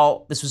 this was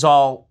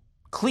all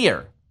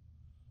clear.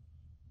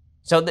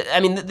 So,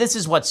 this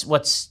is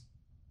what's.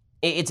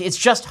 It's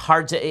just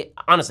hard to,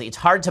 honestly, it's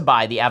hard to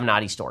buy the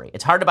Avenatti story.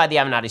 It's hard to buy the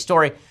Avenatti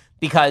story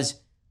because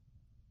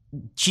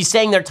she's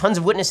saying there are tons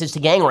of witnesses to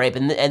gang rape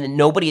and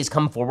nobody has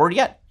come forward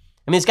yet.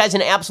 I mean, this guy's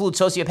an absolute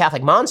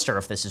sociopathic monster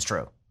if this is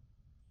true.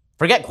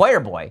 Forget Choir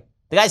Boy.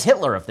 The guy's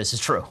Hitler if this is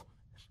true. I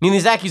mean,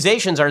 these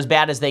accusations are as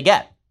bad as they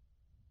get.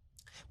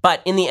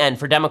 But in the end,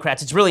 for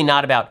Democrats, it's really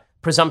not about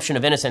presumption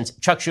of innocence.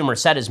 Chuck Schumer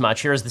said as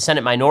much. Here is the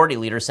Senate Minority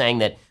Leader saying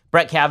that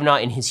Brett Kavanaugh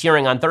in his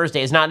hearing on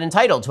Thursday is not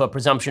entitled to a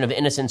presumption of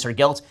innocence or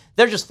guilt.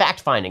 They're just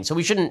fact-finding. So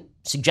we shouldn't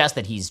suggest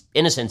that he's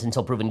innocent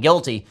until proven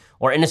guilty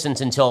or innocent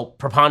until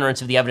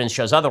preponderance of the evidence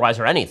shows otherwise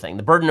or anything.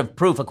 The burden of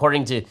proof,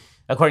 according to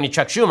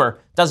Chuck Schumer,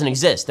 doesn't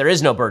exist. There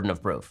is no burden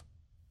of proof.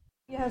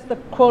 He has the,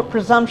 quote,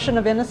 presumption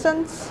of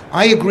innocence?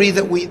 I agree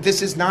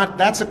that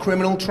that's a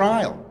criminal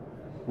trial.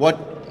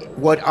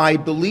 What I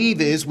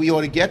believe is we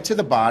ought to get to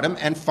the bottom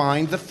and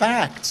find the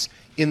facts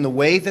in the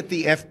way that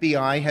the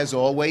FBI has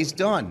always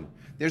done.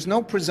 There's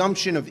no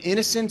presumption of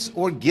innocence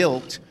or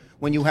guilt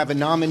when you have a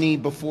nominee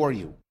before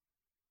you.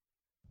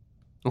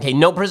 Okay,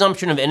 no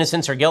presumption of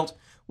innocence or guilt?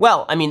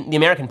 Well, I mean, the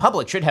American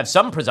public should have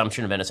some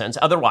presumption of innocence.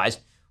 Otherwise,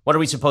 what are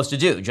we supposed to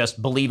do?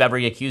 Just believe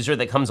every accuser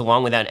that comes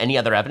along without any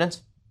other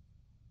evidence?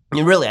 I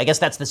mean, really, I guess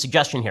that's the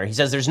suggestion here. He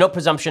says there's no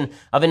presumption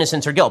of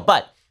innocence or guilt,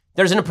 but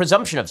there's a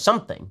presumption of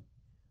something,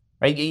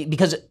 right?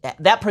 Because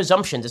that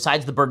presumption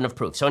decides the burden of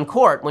proof. So in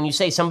court, when you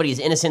say somebody is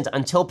innocent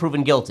until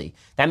proven guilty,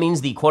 that means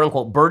the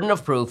quote-unquote burden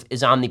of proof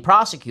is on the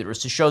prosecutors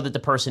to show that the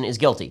person is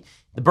guilty.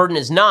 The burden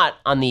is not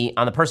on the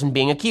person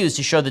being accused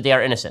to show that they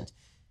are innocent.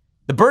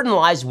 The burden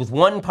lies with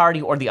one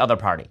party or the other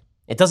party.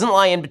 It doesn't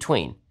lie in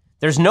between.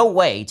 There's no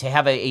way to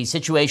have a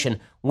situation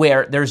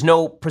where there's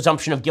no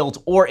presumption of guilt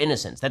or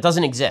innocence. That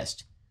doesn't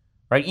exist.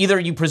 Right? Either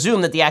you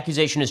presume that the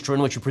accusation is true,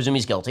 in which you presume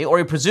he's guilty, or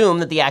you presume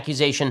that the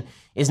accusation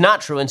is not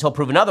true until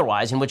proven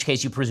otherwise, in which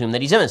case you presume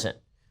that he's innocent.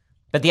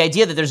 But the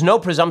idea that there's no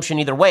presumption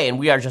either way, and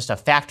we are just a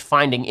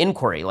fact-finding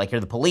inquiry, like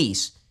you're the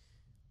police,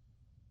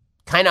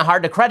 kind of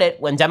hard to credit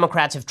when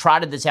Democrats have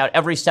trotted this out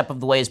every step of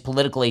the way as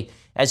politically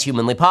as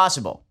humanly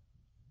possible.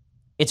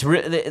 It's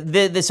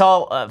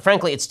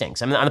frankly, it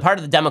stinks. I mean, on the part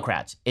of the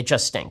Democrats, it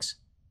just stinks.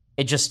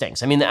 It just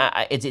stinks. I mean,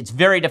 it's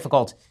very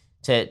difficult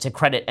to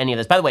credit any of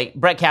this. By the way,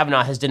 Brett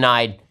Kavanaugh has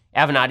denied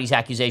Avenatti's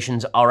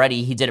accusations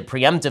already. He did it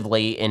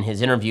preemptively in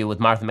his interview with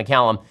Martha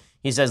McCallum.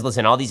 He says,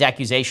 listen, all these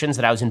accusations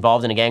that I was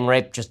involved in a gang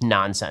rape, just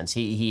nonsense.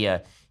 He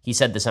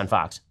said this on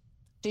Fox.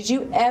 Did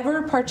you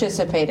ever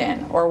participate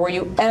in, or were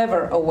you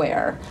ever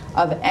aware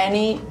of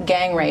any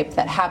gang rape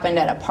that happened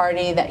at a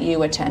party that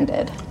you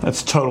attended?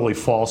 That's totally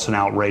false and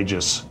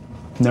outrageous.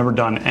 Never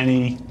done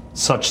any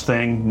such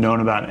thing,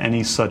 known about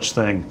any such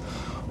thing.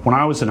 When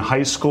I was in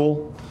high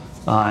school,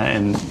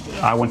 and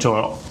I went to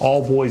an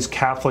all-boys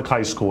Catholic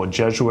high school, a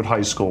Jesuit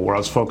high school, where I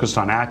was focused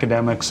on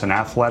academics and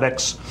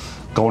athletics,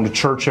 going to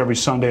church every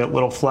Sunday at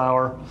Little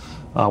Flower,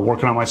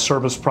 working on my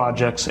service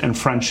projects, and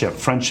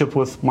friendship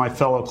with my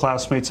fellow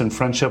classmates and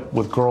friendship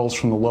with girls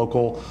from the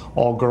local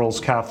all-girls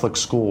Catholic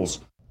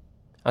schools.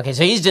 Okay,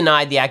 so he's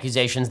denied the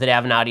accusations that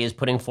Avenatti is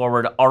putting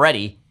forward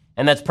already,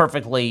 and that's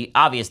perfectly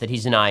obvious that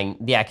he's denying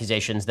the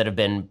accusations that have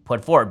been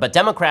put forward. But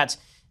Democrats,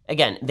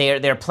 again,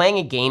 they're playing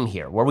a game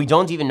here where we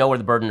don't even know where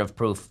the burden of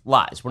proof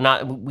lies.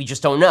 We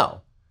just don't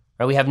know.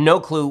 Right? We have no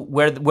clue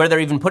where they're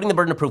even putting the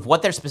burden of proof,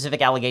 what their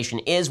specific allegation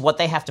is, what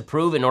they have to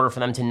prove in order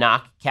for them to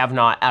knock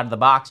Kavanaugh out of the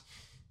box.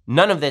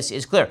 None of this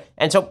is clear.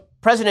 And so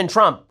President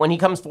Trump, when he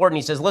comes forward and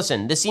he says,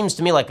 listen, this seems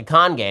to me like a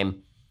con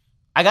game,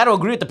 I got to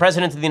agree with the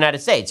President of the United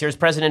States. Here's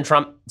President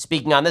Trump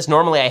speaking on this.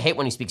 Normally, I hate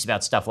when he speaks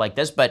about stuff like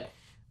this, but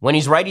when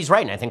he's right,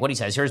 and I think what he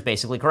says here is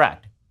basically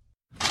correct.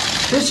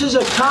 This is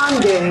a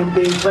con game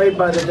being played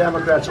by the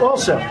Democrats.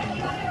 Also,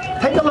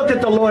 take a look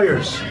at the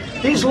lawyers.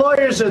 These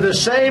lawyers are the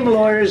same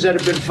lawyers that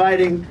have been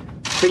fighting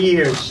for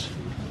years.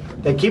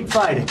 They keep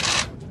fighting.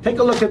 Take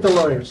a look at the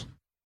lawyers.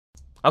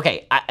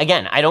 Okay, I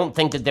don't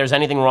think that there's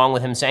anything wrong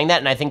with him saying that,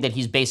 and I think that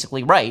he's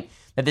basically right,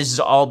 that this has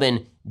all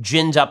been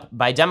ginned up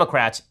by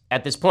Democrats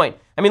at this point.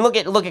 I mean, look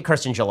at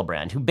Kirsten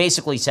Gillibrand, who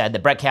basically said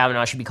that Brett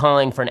Kavanaugh should be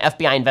calling for an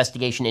FBI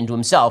investigation into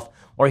himself,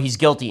 or he's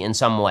guilty in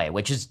some way,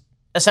 which is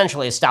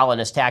essentially a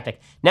Stalinist tactic.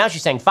 Now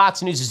she's saying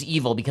Fox News is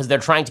evil because they're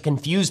trying to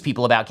confuse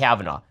people about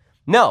Kavanaugh.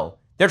 No,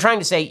 they're trying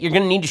to say you're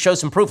going to need to show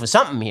some proof of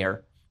something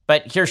here.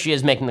 But here she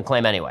is making the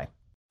claim anyway.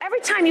 Every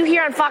time you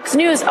hear on Fox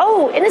News,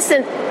 oh,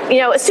 innocent,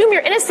 assume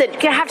you're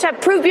innocent, you have to have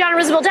proof beyond a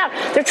reasonable doubt.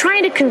 They're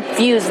trying to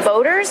confuse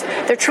voters.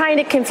 They're trying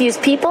to confuse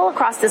people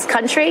across this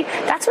country.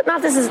 That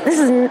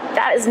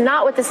is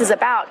not what this is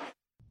about.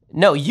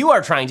 No, you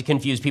are trying to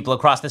confuse people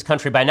across this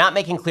country by not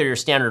making clear your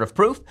standard of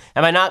proof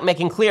and by not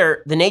making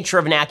clear the nature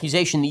of an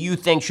accusation that you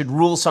think should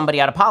rule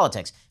somebody out of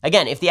politics.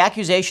 Again, if the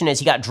accusation is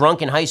he got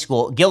drunk in high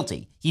school,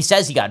 guilty. He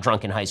says he got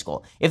drunk in high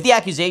school. If the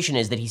accusation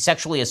is that he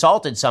sexually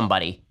assaulted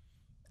somebody,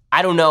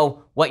 I don't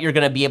know what you're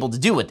going to be able to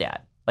do with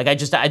that. Like, I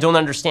don't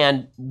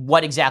understand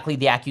what exactly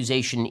the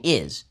accusation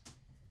is.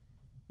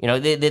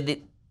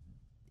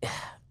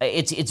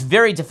 It's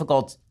very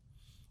difficult.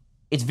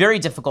 It's very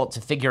difficult to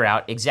figure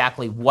out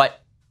exactly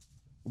what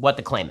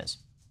the claim is.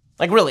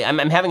 Like, really, I'm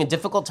having a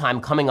difficult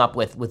time coming up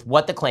with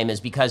what the claim is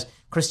because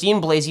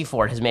Christine Blasey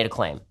Ford has made a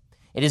claim.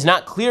 It is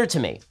not clear to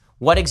me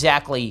what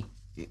exactly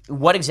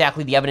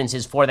the evidence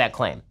is for that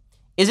claim.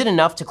 Is it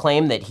enough to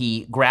claim that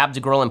he grabbed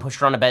a girl and pushed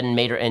her on a bed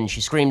and she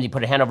screamed, he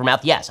put a hand over her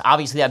mouth? Yes.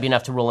 Obviously, that'd be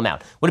enough to rule him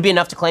out. Would it be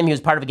enough to claim he was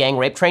part of a gang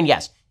rape train?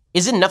 Yes.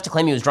 Is it enough to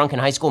claim he was drunk in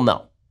high school?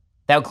 No.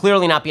 That would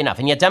clearly not be enough.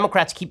 And yet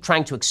Democrats keep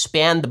trying to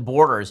expand the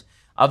borders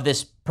of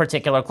this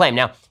particular claim.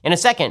 Now, in a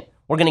second,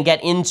 we're going to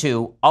get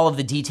into all of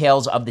the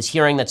details of this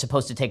hearing that's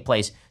supposed to take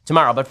place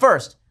tomorrow. But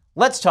first,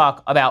 let's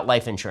talk about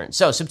life insurance.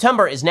 So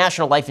September is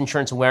National Life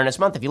Insurance Awareness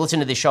Month. If you listen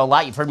to this show a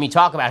lot, you've heard me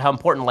talk about how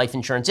important life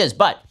insurance is.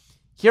 But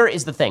here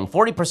is the thing.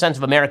 40%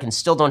 of Americans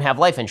still don't have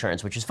life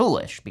insurance, which is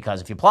foolish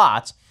because if you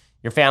plot,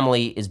 your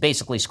family is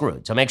basically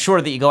screwed. So make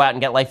sure that you go out and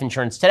get life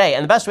insurance today.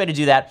 And the best way to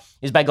do that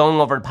is by going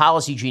over to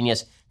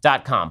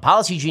PolicyGenius.com.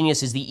 Policy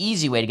Genius is the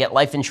easy way to get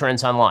life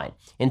insurance online.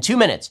 In 2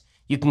 minutes,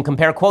 you can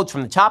compare quotes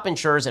from the top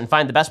insurers and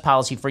find the best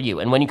policy for you.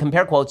 And when you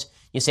compare quotes,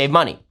 you save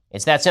money.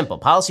 It's that simple.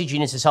 Policy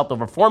Genius has helped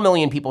over 4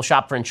 million people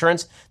shop for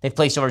insurance. They've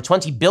placed over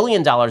 $20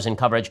 billion in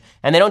coverage.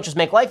 And they don't just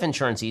make life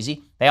insurance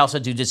easy. They also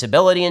do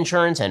disability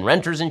insurance and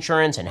renter's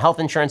insurance and health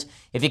insurance.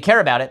 If you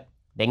care about it,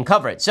 they can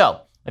cover it.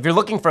 So if you're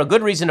looking for a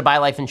good reason to buy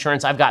life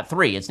insurance, I've got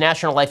 3. It's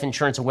National Life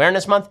Insurance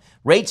Awareness Month.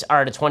 Rates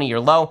are at a 20-year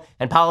low,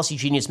 and Policy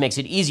Genius makes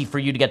it easy for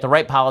you to get the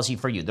right policy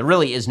for you. There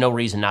really is no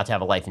reason not to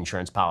have a life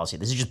insurance policy.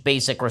 This is just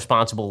basic,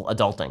 responsible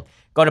adulting.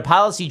 Go to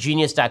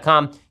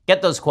PolicyGenius.com,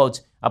 get those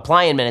quotes,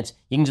 apply in minutes.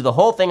 You can do the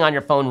whole thing on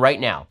your phone right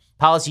now.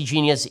 Policy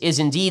Genius is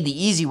indeed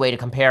the easy way to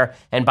compare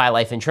and buy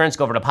life insurance.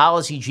 Go over to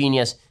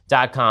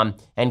PolicyGenius.com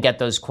and get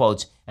those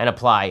quotes and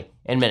apply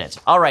in minutes.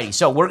 Alrighty,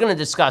 so we're going to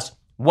discuss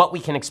what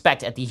we can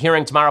expect at the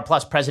hearing tomorrow,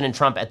 plus President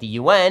Trump at the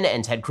UN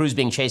and Ted Cruz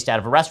being chased out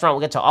of a restaurant.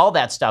 We'll get to all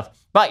that stuff,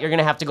 but you're going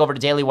to have to go over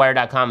to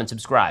dailywire.com and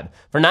subscribe.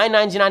 For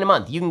 $9.99 a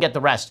month, you can get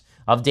the rest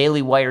of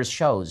Daily Wire's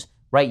shows,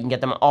 right? You can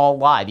get them all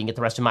live. You can get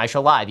the rest of my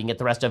show live. You can get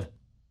the rest of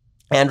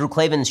Andrew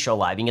Klavan's show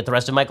live. You can get the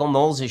rest of Michael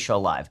Knowles' show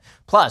live.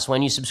 Plus,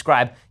 when you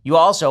subscribe, you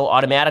also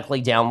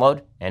automatically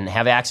download and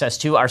have access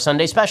to our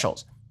Sunday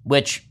specials,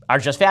 which are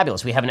just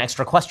fabulous. We have an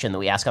extra question that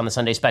we ask on the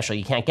Sunday special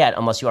you can't get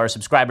unless you are a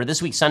subscriber.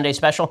 This week's Sunday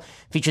special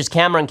features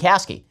Cameron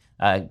Kasky,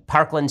 a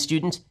Parkland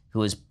student who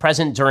was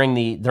present during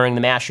the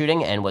mass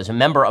shooting and was a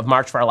member of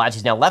March for Our Lives.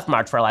 He's now left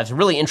March for Our Lives. A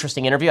really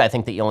interesting interview. I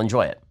think that you'll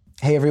enjoy it.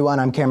 Hey everyone,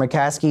 I'm Cameron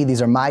Kasky.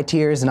 These are my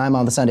tears, and I'm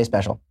on the Sunday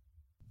special.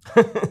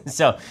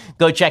 So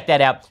go check that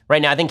out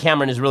right now. I think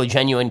Cameron is a really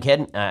genuine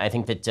kid. I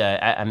think that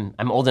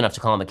I'm old enough to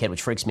call him a kid,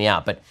 which freaks me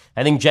out. But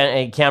I think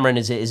Cameron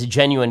is a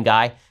genuine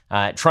guy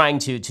trying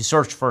to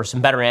search for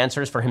some better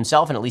answers for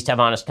himself and at least have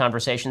honest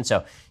conversations.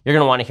 So you're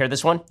going to want to hear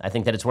this one. I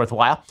think that it's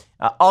worthwhile.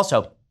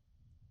 Also,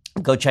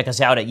 go check us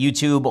out at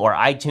YouTube or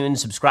iTunes.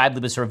 Subscribe,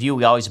 leave us a review.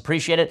 We always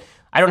appreciate it.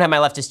 I don't have my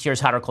Leftist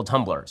Tears Hot or Cold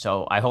tumbler,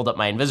 so I hold up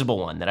my invisible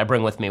one that I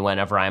bring with me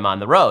whenever I'm on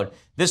the road.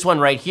 This one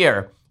right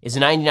here is a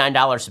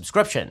 $99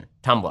 subscription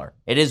tumbler.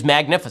 It is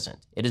magnificent.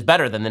 It is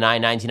better than the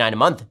 $9.99 a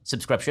month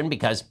subscription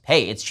because,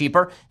 hey, it's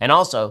cheaper, and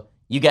also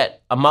you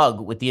get a mug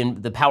with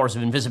the powers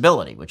of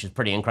invisibility, which is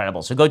pretty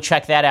incredible. So go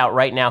check that out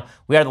right now.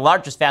 We are the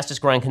largest,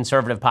 fastest growing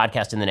conservative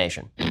podcast in the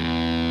nation.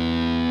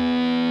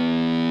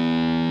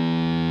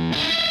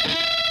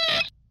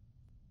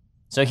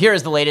 So here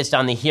is the latest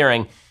on the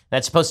hearing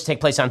that's supposed to take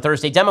place on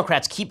Thursday.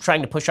 Democrats keep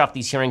trying to push off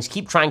these hearings,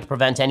 keep trying to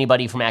prevent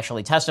anybody from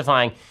actually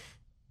testifying.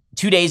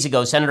 2 days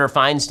ago, Senator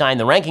Feinstein,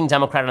 the ranking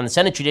Democrat on the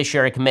Senate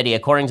Judiciary Committee,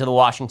 according to the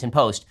Washington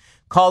Post,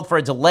 called for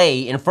a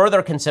delay in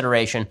further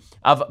consideration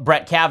of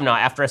Brett Kavanaugh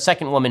after a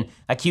second woman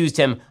accused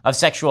him of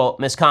sexual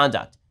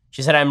misconduct.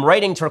 She said, I'm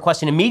writing to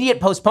request an immediate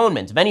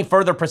postponement of any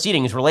further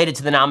proceedings related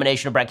to the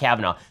nomination of Brett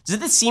Kavanaugh. Does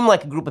this seem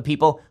like a group of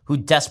people who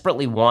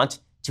desperately want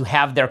to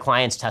have their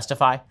clients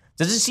testify?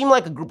 Does it seem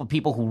like a group of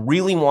people who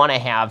really want to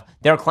have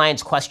their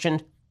clients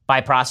questioned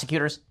by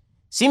prosecutors?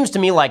 Seems to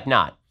me like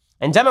not.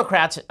 And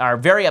Democrats are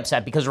very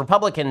upset because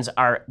Republicans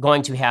are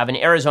going to have an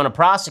Arizona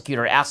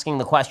prosecutor asking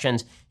the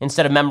questions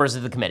instead of members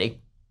of the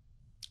committee.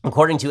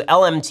 According to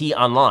LMT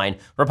Online,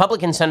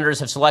 Republican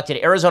senators have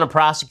selected Arizona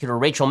prosecutor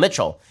Rachel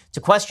Mitchell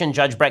to question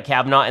Judge Brett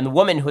Kavanaugh and the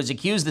woman who has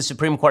accused the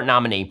Supreme Court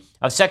nominee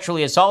of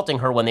sexually assaulting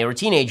her when they were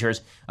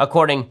teenagers,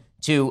 according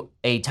to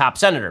a top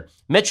senator.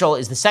 Mitchell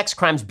is the sex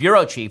crimes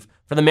bureau chief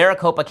for the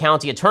Maricopa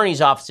County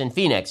Attorney's Office in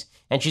Phoenix,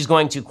 and she's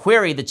going to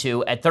query the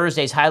two at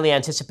Thursday's highly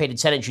anticipated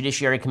Senate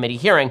Judiciary Committee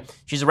hearing.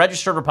 She's a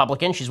registered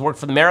Republican. She's worked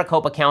for the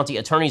Maricopa County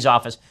Attorney's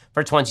Office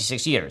for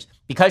 26 years.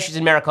 Because she's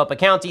in Maricopa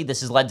County,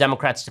 this has led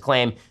Democrats to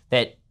claim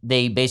that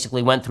they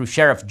basically went through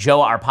Sheriff Joe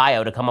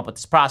Arpaio to come up with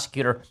this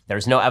prosecutor.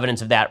 There's no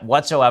evidence of that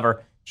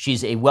whatsoever.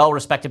 She's a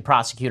well-respected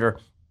prosecutor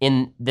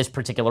in this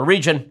particular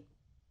region.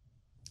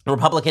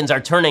 Republicans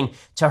are turning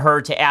to her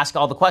to ask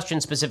all the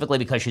questions specifically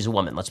because she's a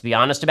woman. Let's be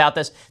honest about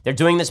this. They're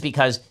doing this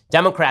because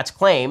Democrats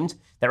claimed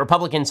that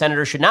Republican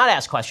senators should not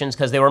ask questions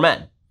because they were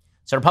men.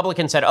 So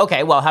Republicans said,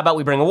 okay, well, how about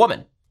we bring a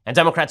woman? And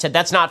Democrats said,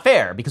 that's not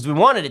fair because we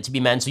wanted it to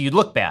be men so you'd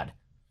look bad.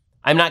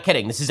 I'm not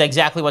kidding. This is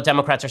exactly what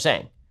Democrats are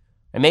saying.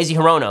 And Mazie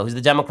Hirono, who's the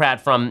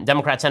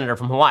Democrat senator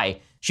from Hawaii,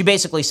 she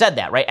basically said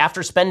that, right?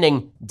 After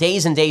spending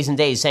days and days and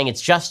days saying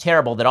it's just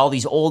terrible that all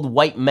these old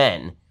white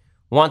men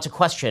want to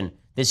question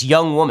this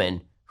young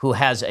woman who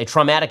has a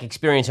traumatic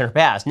experience in her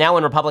past. Now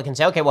when Republicans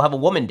say, okay, we'll have a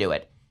woman do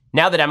it.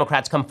 Now the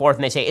Democrats come forth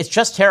and they say, it's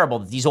just terrible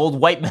that these old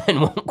white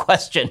men won't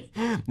question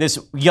this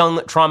young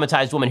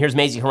traumatized woman. Here's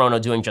Mazie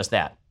Hirono doing just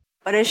that.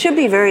 But it should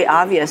be very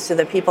obvious to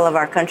the people of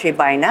our country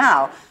by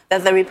now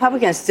that the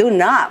Republicans do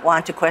not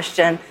want to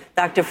question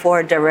Dr.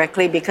 Ford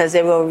directly because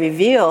it will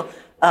reveal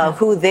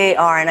who they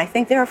are. And I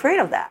think they're afraid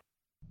of that.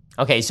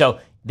 Okay, so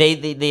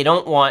they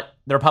don't want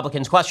the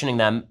Republicans questioning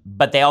them,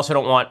 but they also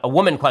don't want a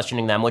woman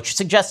questioning them, which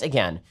suggests,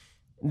 again,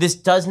 these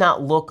do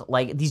not look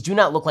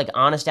like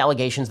honest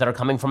allegations that are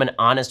coming from an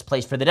honest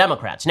place for the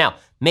Democrats. Now,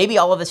 maybe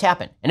all of this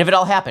happened. And if it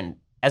all happened,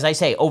 as I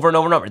say, over and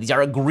over and over, these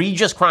are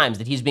egregious crimes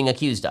that he's being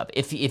accused of.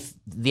 If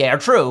they are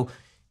true,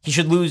 he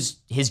should lose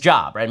his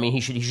job, right? I mean,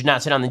 he should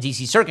not sit on the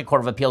D.C. Circuit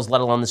Court of Appeals,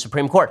 let alone the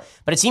Supreme Court.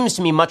 But it seems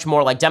to me much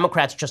more like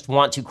Democrats just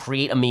want to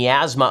create a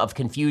miasma of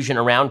confusion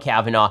around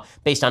Kavanaugh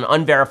based on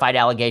unverified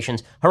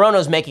allegations.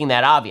 Hirono's making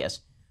that obvious.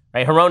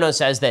 Right? Hirono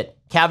says that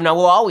Kavanaugh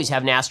will always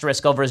have an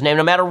asterisk over his name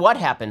no matter what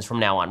happens from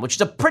now on, which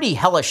is a pretty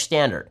hellish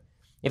standard.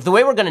 If the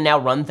way we're going to now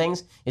run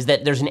things is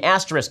that there's an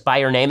asterisk by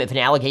your name if an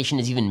allegation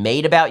is even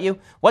made about you,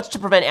 what's to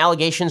prevent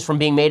allegations from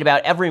being made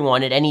about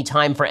everyone at any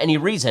time for any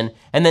reason,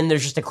 and then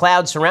there's just a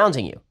cloud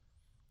surrounding you?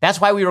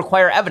 That's why we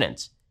require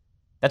evidence.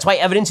 That's why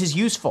evidence is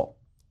useful.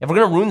 If we're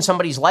going to ruin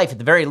somebody's life, at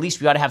the very least,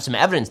 we ought to have some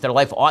evidence their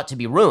life ought to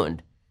be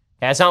ruined.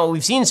 Okay, that's not what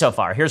we've seen so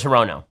far. Here's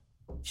Hirono.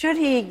 Should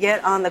he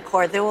get on the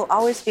court, there will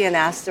always be an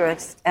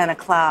asterisk and a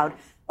cloud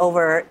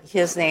over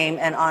his name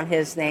and on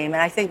his name.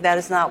 And I think that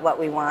is not what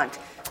we want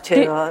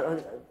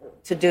to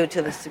do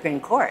to the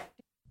Supreme Court.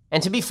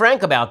 And to be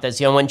frank about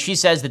this, when she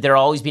says that there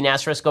will always be an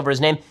asterisk over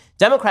his name,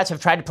 Democrats have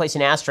tried to place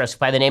an asterisk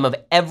by the name of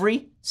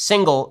every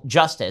single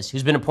justice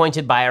who's been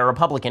appointed by a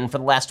Republican for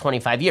the last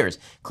 25 years.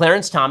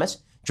 Clarence Thomas,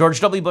 George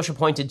W. Bush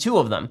appointed two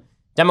of them.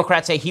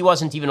 Democrats say he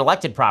wasn't even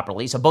elected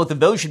properly, so both of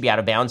those should be out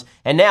of bounds.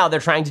 And now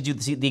they're trying to do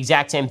the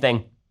exact same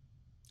thing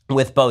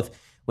with both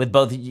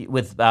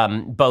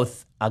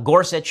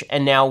Gorsuch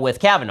and now with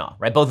Kavanaugh.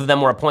 Right? Both of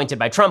them were appointed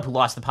by Trump, who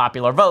lost the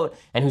popular vote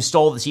and who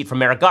stole the seat from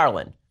Merrick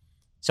Garland.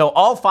 So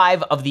all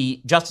five of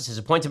the justices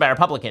appointed by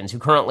Republicans who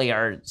currently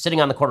are sitting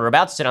on the court or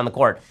about to sit on the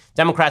court,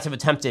 Democrats have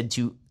attempted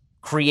to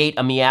create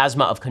a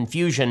miasma of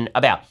confusion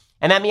about.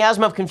 And that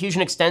miasma of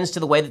confusion extends to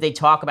the way that they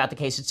talk about the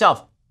case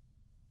itself.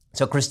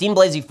 So Christine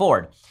Blasey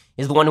Ford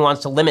is the one who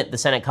wants to limit the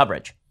Senate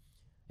coverage.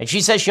 And she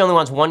says she only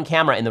wants one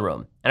camera in the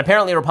room. And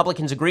apparently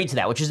Republicans agreed to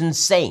that, which is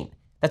insane.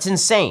 That's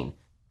insane.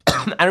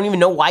 I don't even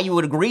know why you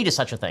would agree to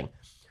such a thing.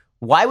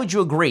 Why would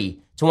you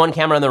agree to one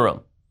camera in the room?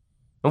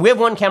 And we have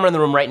one camera in the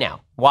room right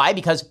now. Why?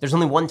 Because there's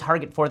only one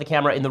target for the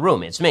camera in the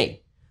room. It's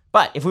me.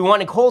 But if we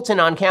wanted Colton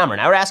on camera,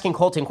 now we're asking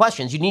Colton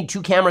questions, you'd need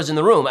two cameras in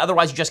the room.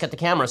 Otherwise, you just get the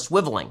camera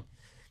swiveling.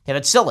 Okay,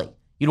 that's silly.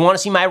 You'd want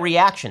to see my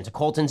reaction to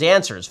Colton's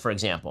answers, for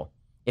example,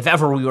 if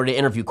ever we were to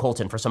interview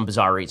Colton for some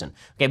bizarre reason.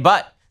 Okay,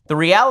 but the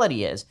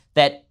reality is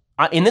that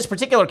in this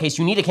particular case,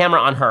 you need a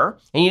camera on her,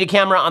 and you need a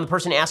camera on the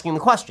person asking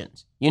the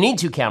questions. You need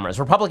two cameras.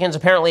 Republicans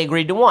apparently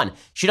agreed to one.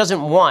 She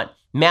doesn't want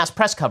mass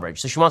press coverage,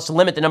 so she wants to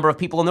limit the number of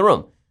people in the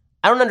room.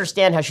 I don't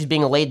understand how she's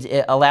being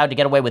allowed to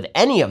get away with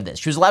any of this.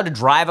 She was allowed to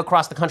drive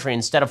across the country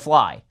instead of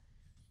fly.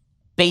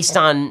 Based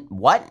on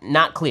what?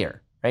 Not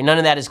clear, right? None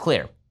of that is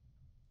clear.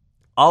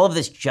 All of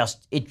this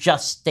just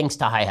stinks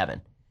to high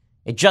heaven.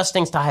 It just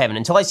stinks to high heaven.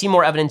 Until I see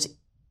more evidence,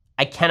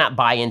 I cannot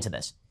buy into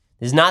this.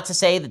 This is not to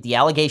say that the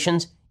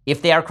allegations,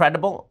 if they are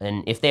credible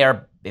and if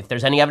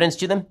there's any evidence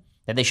to them,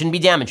 that they shouldn't be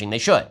damaging. They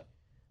should.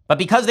 But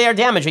because they are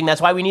damaging,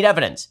 that's why we need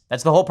evidence.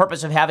 That's the whole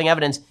purpose of having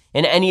evidence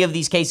in any of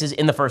these cases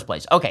in the first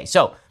place. Okay,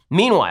 so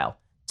meanwhile,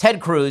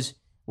 Ted Cruz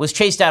was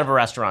chased out of a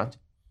restaurant.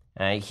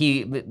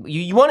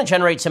 You want to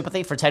generate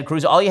sympathy for Ted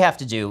Cruz? All you have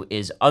to do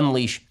is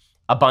unleash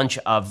a bunch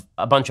of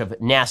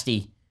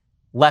nasty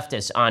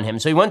leftists on him.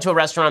 So he went to a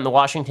restaurant in the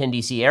Washington,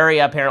 D.C.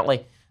 area,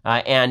 apparently,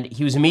 and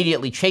he was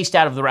immediately chased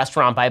out of the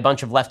restaurant by a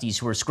bunch of lefties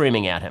who were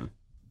screaming at him.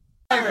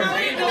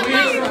 We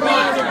believe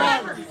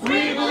survivors.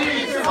 We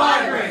believe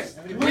survivors.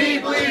 We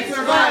believe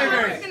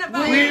survivors.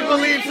 We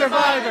believe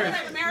survivors.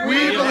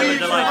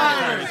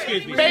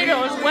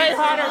 Beto is way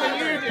hotter than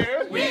you do.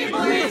 We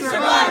believe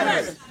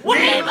survivors.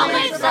 We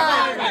believe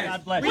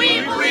survivors.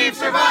 We believe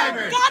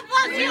survivors. God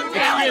bless you.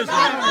 Excuse me.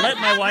 Let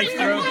my wife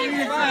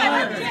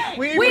through.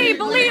 We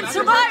believe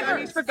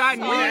survivors.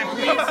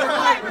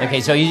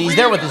 Okay, so he's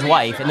there with his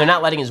wife, and they're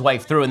not letting his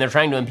wife through, and they're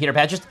trying to impede her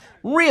path. Just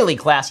really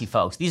classy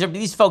folks.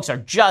 These folks are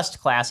just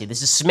classy.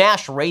 This is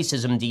smash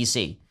racism,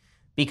 DC,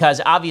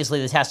 because obviously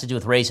this has to do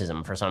with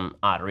racism for some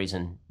odd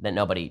reason that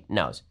nobody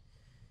knows.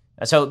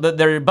 So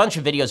there are a bunch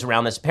of videos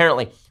around this.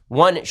 Apparently,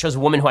 one shows a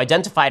woman who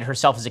identified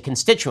herself as a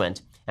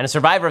constituent and a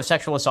survivor of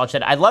sexual assault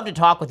said, "I'd love to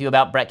talk with you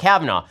about Brett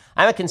Kavanaugh.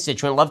 I'm a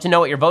constituent, love to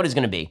know what your vote is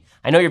going to be.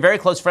 I know you're very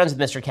close friends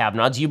with Mr.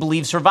 Kavanaugh. Do you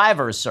believe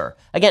survivors, sir?"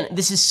 Again,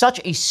 this is such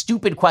a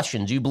stupid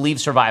question. Do you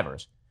believe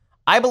survivors?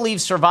 I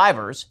believe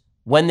survivors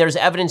when there's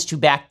evidence to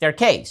back their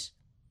case.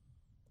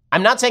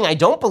 I'm not saying I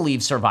don't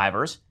believe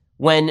survivors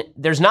when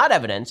there's not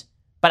evidence,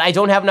 but I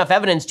don't have enough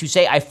evidence to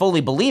say I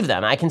fully believe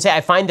them. I can say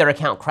I find their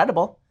account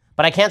credible,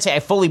 but I can't say I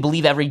fully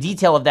believe every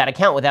detail of that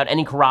account without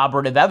any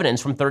corroborative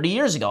evidence from 30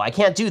 years ago. I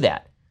can't do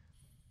that.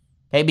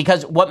 Okay,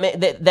 because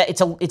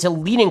it's a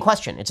leading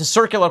question. It's a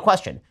circular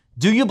question.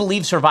 Do you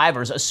believe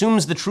survivors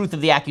assumes the truth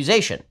of the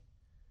accusation?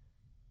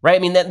 Right? I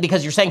mean,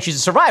 because you're saying she's a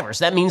survivor,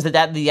 so that means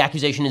that the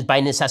accusation is by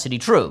necessity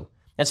true.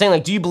 That's saying,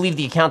 like, do you believe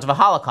the account of a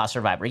Holocaust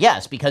survivor?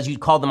 Yes, because you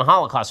called them a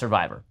Holocaust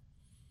survivor.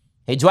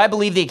 Hey, do I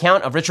believe the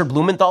account of Richard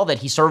Blumenthal that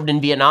he served in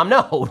Vietnam?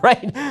 No,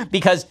 right?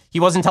 Because he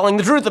wasn't telling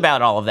the truth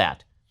about all of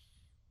that.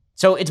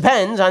 So it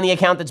depends on the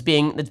account that's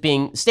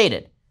being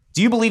stated.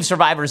 Do you believe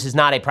survivors it's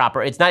not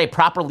a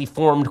properly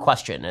formed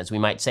question, as we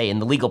might say in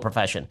the legal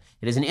profession.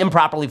 It is an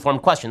improperly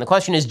formed question. The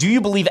question is, do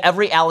you believe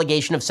every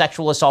allegation of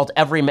sexual assault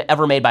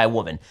ever made by a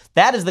woman?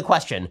 That is the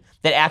question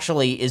that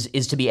actually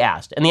is to be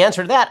asked. And the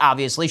answer to that,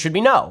 obviously, should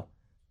be no.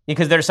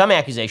 Because there are some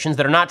accusations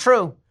that are not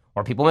true,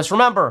 or people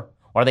misremember,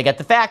 or they get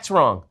the facts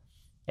wrong.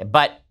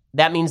 But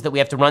that means that we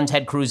have to run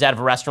Ted Cruz out of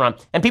a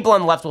restaurant. And people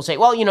on the left will say,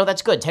 well,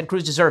 that's good. Ted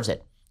Cruz deserves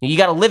it. You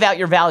got to live out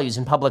your values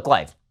in public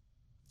life.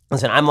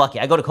 Listen, I'm lucky.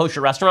 I go to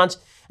kosher restaurants,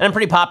 and I'm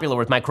pretty popular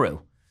with my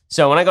crew.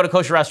 So when I go to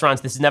kosher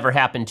restaurants, this has never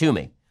happened to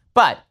me.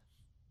 But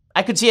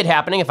I could see it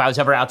happening if I was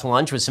ever out to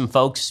lunch with some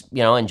folks,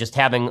 and just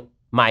having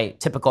my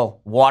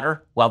typical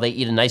water while they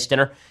eat a nice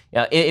dinner.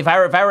 If I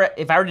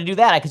were to do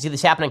that, I could see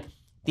this happening.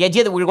 The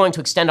idea that we're going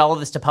to extend all of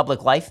this to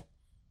public life,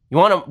 you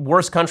want a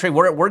worse country?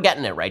 We're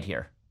getting it right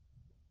here.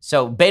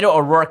 So Beto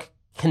O'Rourke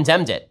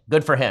condemned it.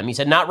 Good for him. He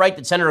said, not right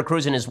that Senator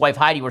Cruz and his wife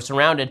Heidi were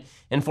surrounded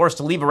and forced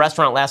to leave a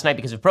restaurant last night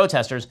because of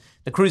protesters.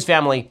 The Cruz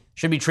family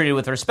should be treated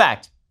with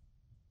respect.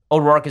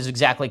 O'Rourke is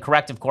exactly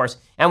correct, of course.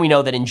 And we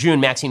know that in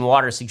June, Maxine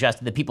Waters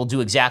suggested that people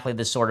do exactly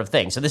this sort of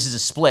thing. So this is a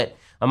split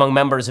among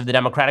members of the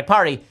Democratic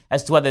Party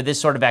as to whether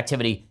this sort of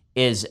activity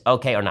is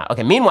okay or not.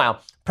 Okay,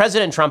 meanwhile,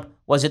 President Trump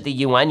was at the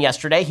UN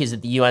yesterday. He's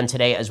at the UN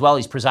today as well.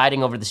 He's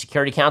presiding over the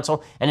Security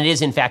Council. And it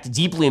is, in fact,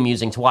 deeply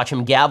amusing to watch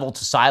him gavel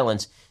to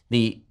silence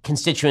the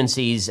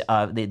constituencies,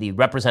 the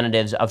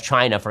representatives of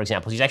China, for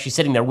example. He's actually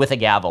sitting there with a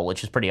gavel,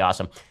 which is pretty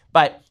awesome.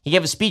 But he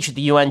gave a speech at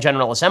the UN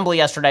General Assembly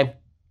yesterday,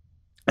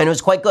 and it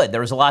was quite good. There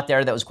was a lot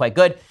there that was quite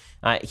good.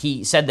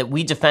 He said that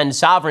we defend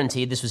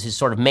sovereignty. This was his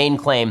sort of main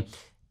claim.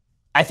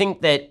 I think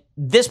that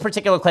this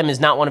particular claim is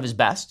not one of his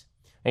best.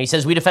 And he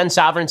says we defend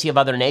sovereignty of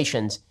other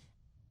nations,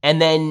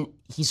 and then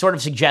he sort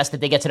of suggests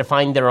that they get to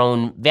define their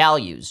own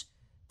values.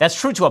 That's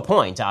true to a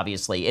point,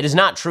 obviously. It is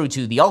not true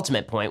to the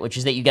ultimate point, which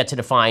is that you get to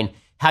define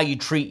how you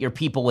treat your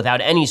people without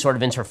any sort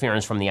of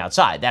interference from the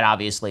outside. That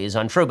obviously is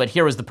untrue. But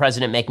here was the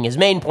president making his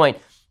main point,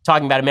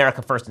 talking about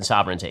America first and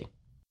sovereignty.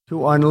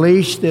 To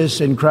unleash this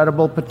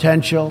incredible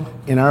potential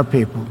in our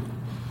people,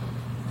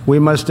 we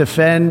must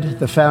defend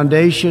the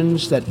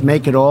foundations that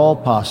make it all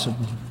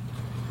possible.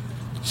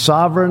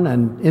 Sovereign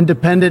and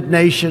independent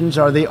nations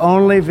are the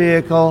only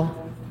vehicle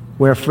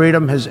where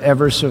freedom has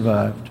ever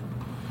survived,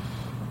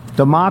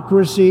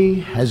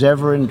 democracy has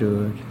ever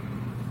endured,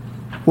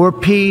 where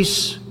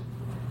peace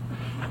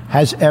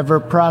has ever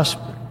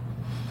prospered.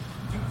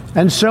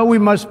 And so we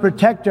must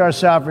protect our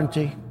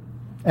sovereignty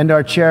and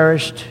our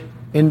cherished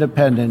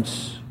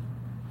independence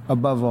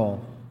above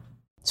all.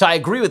 So I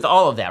agree with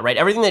all of that, right?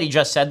 Everything that he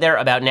just said there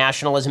about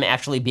nationalism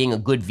actually being a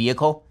good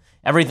vehicle,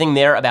 everything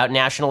there about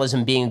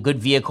nationalism being a good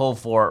vehicle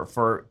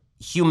for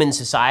human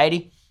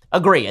society,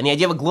 agree. And the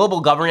idea of a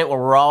global government where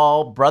we're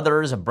all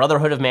brothers, a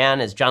brotherhood of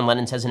man, as John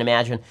Lennon says in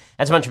Imagine,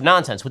 that's a bunch of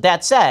nonsense. With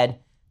that said,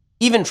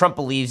 even Trump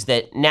believes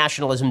that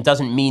nationalism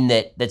doesn't mean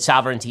that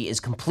sovereignty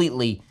is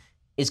completely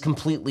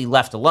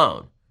left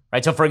alone,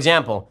 right? So, for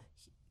example,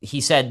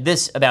 he said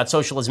this about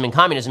socialism and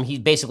communism. He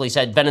basically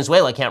said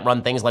Venezuela can't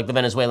run things like the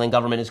Venezuelan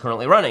government is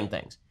currently running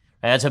things.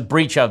 Right? That's a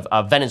breach of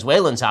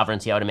Venezuelan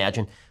sovereignty, I would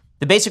imagine.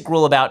 The basic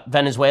rule about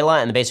Venezuela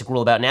and the basic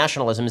rule about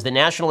nationalism is that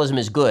nationalism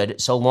is good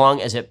so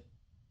long as it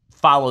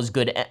follows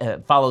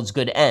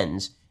good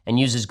ends, and and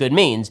uses good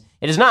means.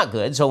 It is not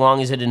good so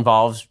long as it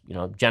involves,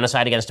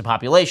 genocide against a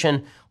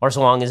population, or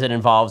so long as it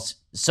involves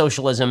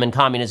socialism and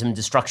communism and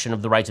destruction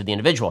of the rights of the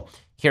individual.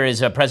 Here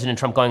is President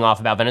Trump going off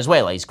about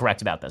Venezuela. He's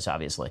correct about this,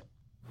 obviously.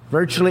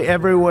 Virtually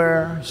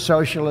everywhere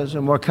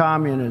socialism or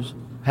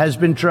communism has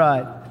been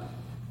tried,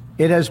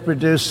 it has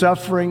produced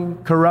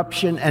suffering,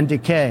 corruption, and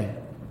decay.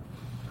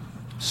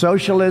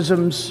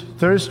 Socialism's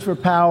thirst for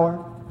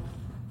power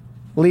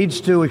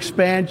leads to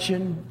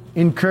expansion,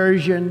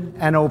 incursion,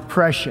 and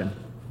oppression.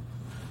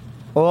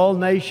 All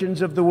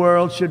nations of the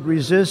world should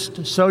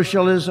resist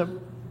socialism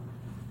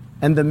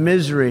and the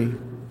misery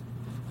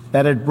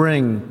that it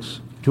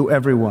brings to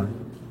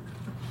everyone.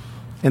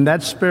 In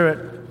that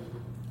spirit,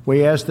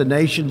 we ask the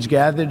nations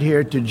gathered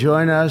here to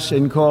join us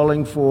in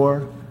calling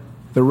for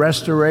the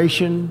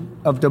restoration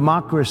of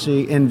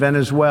democracy in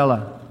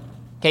Venezuela.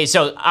 Okay,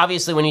 so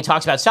obviously when he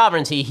talks about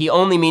sovereignty, he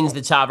only means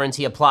that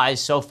sovereignty applies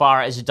so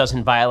far as it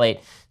doesn't violate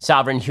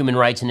sovereign human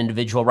rights and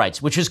individual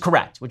rights, which is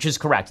correct.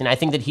 And I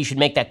think that he should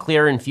make that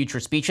clear in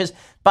future speeches.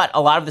 But a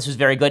lot of this was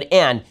very good.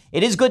 And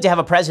it is good to have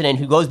a president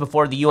who goes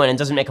before the UN and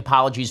doesn't make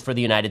apologies for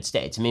the United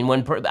States. I mean,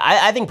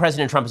 I think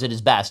President Trump is at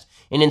his best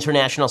in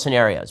international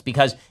scenarios,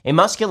 because a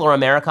muscular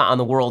America on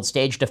the world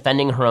stage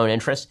defending her own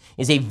interests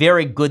is a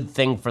very good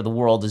thing for the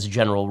world as a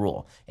general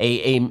rule.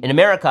 An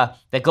America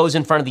that goes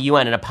in front of the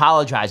UN and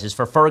apologizes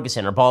for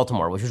Ferguson or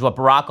Baltimore, which is what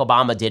Barack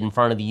Obama did in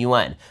front of the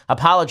UN,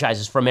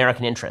 apologizes for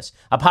American interests,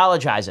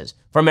 apologizes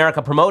for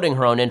America promoting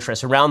her own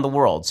interests around the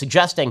world,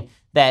 suggesting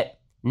that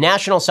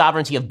national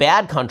sovereignty of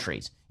bad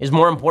countries is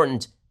more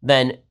important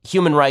than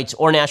human rights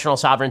or national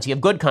sovereignty of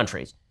good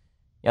countries.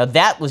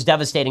 That was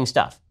devastating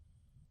stuff.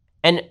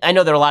 And I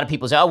know there are a lot of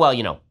people who say, oh,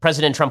 well,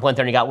 President Trump went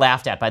there and he got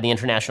laughed at by the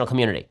international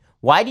community.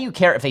 Why do you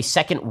care if a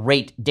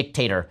second-rate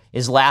dictator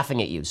is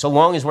laughing at you, so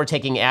long as we're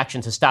taking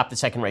action to stop the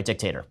second-rate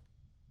dictator?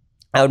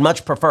 I would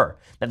much prefer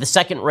that the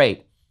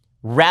second-rate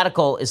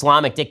radical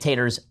Islamic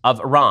dictators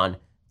of Iran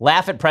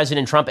laugh at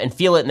President Trump and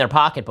feel it in their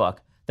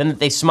pocketbook than that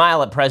they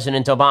smile at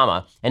President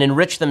Obama and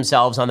enrich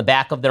themselves on the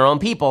back of their own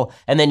people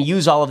and then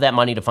use all of that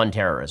money to fund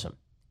terrorism.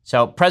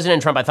 So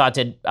President Trump, I thought,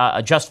 did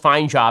a just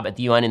fine job at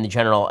the UN in the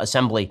General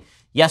Assembly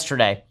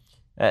yesterday.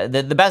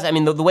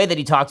 The way that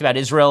he talked about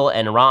Israel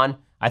and Iran,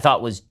 I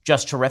thought was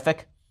just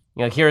terrific.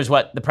 Here's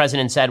what the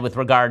president said with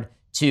regard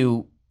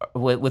to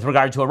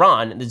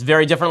Iran. It's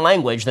very different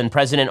language than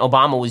President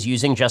Obama was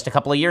using just a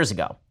couple of years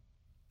ago.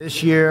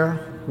 This year,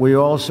 we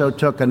also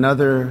took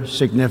another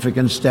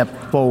significant step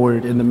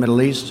forward in the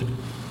Middle East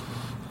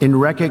in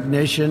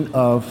recognition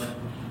of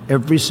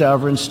every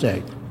sovereign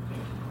state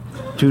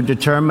to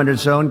determine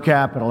its own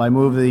capital. I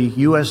moved the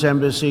U.S.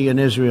 Embassy in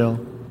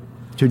Israel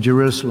to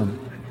Jerusalem.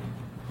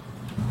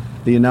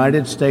 The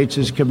United States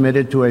is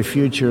committed to a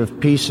future of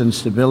peace and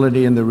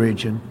stability in the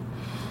region,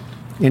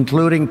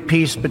 including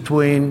peace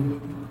between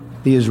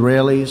the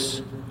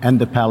Israelis and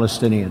the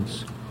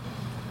Palestinians.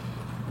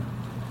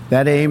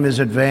 That aim is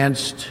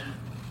advanced,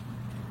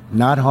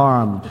 not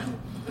harmed,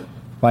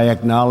 by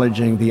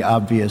acknowledging the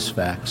obvious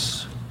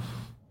facts.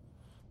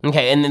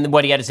 Okay, and then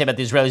what he had to say about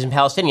the Israelis and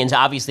Palestinians,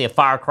 obviously a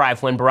far cry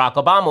from when Barack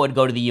Obama would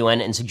go to the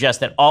UN and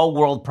suggest that all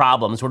world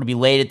problems were to be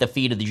laid at the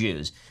feet of the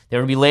Jews. They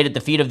were to be laid at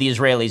the feet of the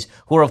Israelis,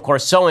 who are, of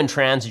course, so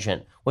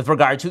intransigent with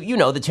regard to,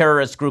 the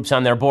terrorist groups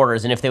on their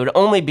borders. And if they would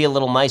only be a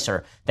little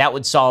nicer, that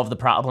would solve the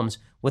problems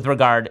with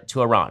regard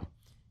to Iran.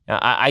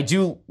 I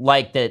do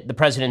like that the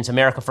president's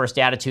America First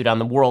attitude on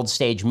the world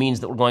stage means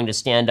that we're going to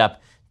stand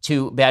up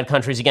to bad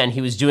countries. Again,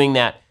 he was doing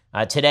that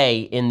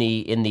today in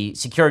the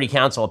Security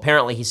Council.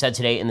 Apparently, he said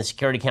today in the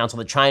Security Council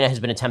that China has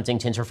been attempting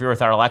to interfere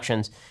with our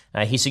elections.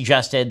 He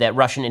suggested that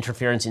Russian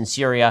interference in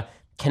Syria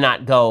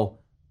cannot go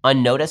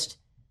unnoticed.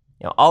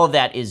 All of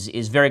that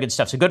is very good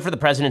stuff. So good for the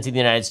president of the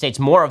United States.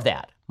 More of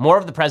that. More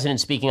of the president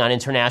speaking on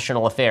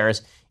international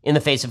affairs in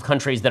the face of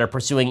countries that are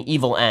pursuing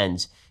evil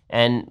ends.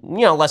 And,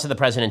 less of the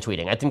president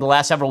tweeting. I think the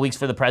last several weeks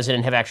for the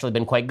president have actually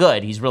been quite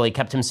good. He's really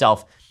kept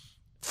himself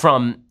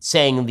from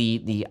saying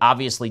the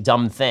obviously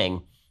dumb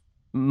thing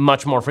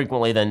much more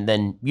frequently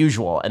than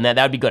usual. And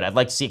that would be good. I'd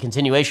like to see a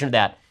continuation of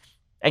that.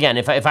 Again,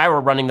 if I were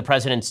running the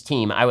president's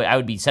team, I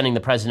would be sending the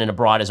president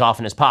abroad as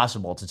often as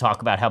possible to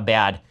talk about how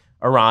bad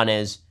Iran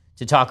is,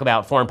 to talk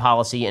about foreign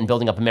policy and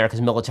building up America's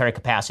military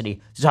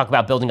capacity, to talk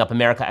about building up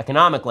America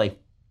economically.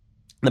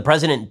 The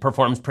president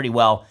performs pretty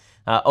well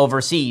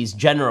overseas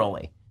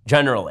generally.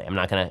 I'm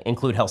not going to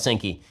include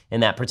Helsinki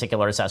in that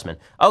particular assessment.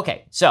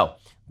 Okay, so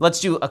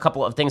let's do a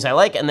couple of things I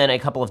like and then a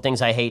couple of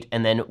things I hate,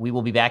 and then we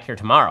will be back here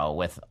tomorrow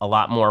with a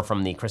lot more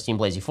from the Christine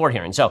Blasey Ford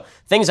hearing. So,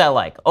 things I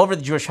like. Over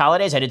the Jewish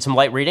holidays, I did some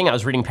light reading. I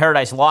was reading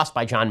Paradise Lost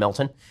by John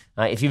Milton.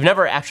 If you've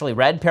never actually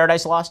read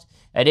Paradise Lost,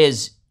 it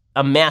is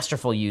a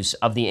masterful use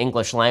of the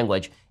English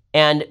language.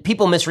 And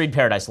people misread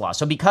Paradise Lost.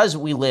 So because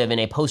we live in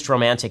a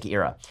post-romantic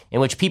era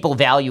in which people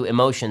value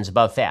emotions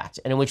above fact,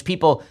 and in which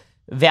people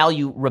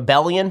value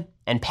rebellion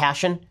and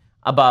passion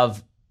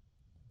above,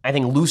 I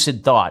think,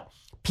 lucid thought,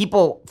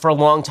 people for a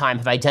long time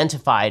have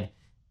identified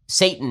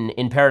Satan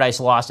in Paradise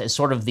Lost as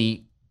sort of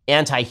the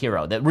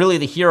anti-hero, that really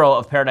the hero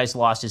of Paradise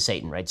Lost is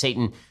Satan, right?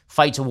 Satan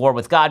fights a war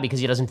with God because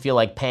he doesn't feel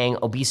like paying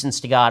obeisance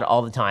to God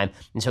all the time.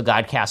 And so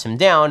God casts him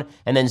down,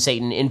 and then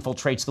Satan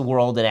infiltrates the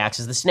world and acts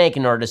as the snake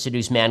in order to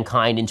seduce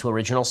mankind into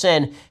original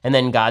sin. And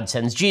then God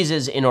sends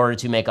Jesus in order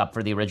to make up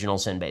for the original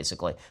sin,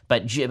 basically.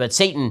 But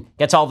Satan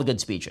gets all the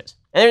good speeches.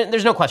 And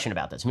there's no question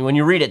about this. I mean, when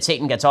you read it,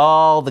 Satan gets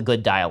all the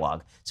good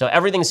dialogue. So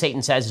everything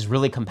Satan says is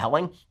really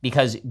compelling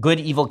because good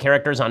evil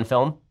characters on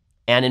film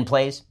and in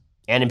plays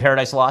and in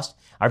Paradise Lost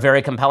are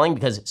very compelling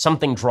because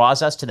something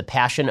draws us to the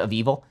passion of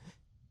evil.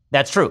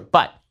 That's true.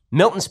 But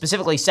Milton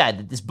specifically said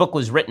that this book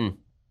was written,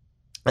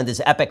 and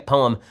this epic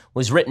poem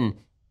was written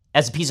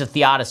as a piece of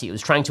theodicy. It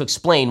was trying to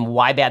explain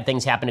why bad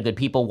things happen to good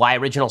people, why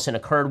original sin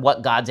occurred,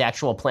 what God's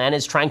actual plan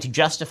is, trying to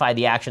justify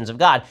the actions of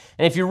God.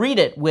 And if you read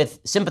it with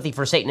sympathy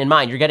for Satan in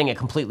mind, you're getting it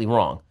completely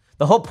wrong.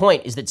 The whole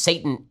point is that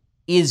Satan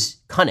is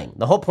cunning.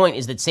 The whole point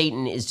is that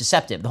Satan is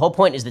deceptive. The whole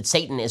point is that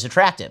Satan is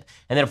attractive.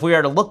 And that if we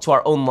are to look to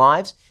our own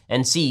lives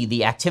and see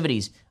the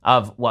activities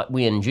of what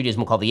we in Judaism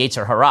will call the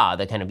Yetzer Hara,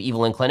 the kind of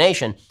evil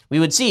inclination, we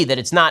would see that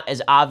it's not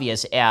as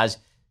obvious as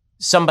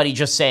somebody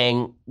just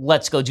saying,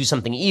 let's go do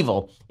something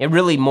evil. It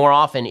really more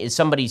often is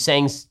somebody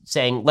saying,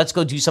 let's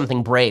go do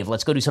something brave.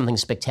 Let's go do something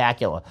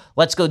spectacular.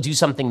 Let's go do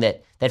something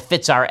that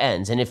fits our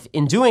ends. And if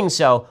in doing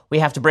so, we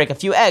have to break a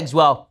few eggs,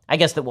 well, I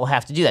guess that we'll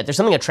have to do that. There's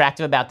something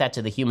attractive about that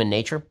to the human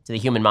nature, to the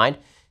human mind.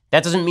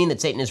 That doesn't mean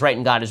that Satan is right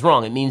and God is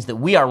wrong. It means that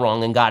we are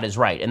wrong and God is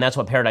right. And that's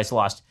what Paradise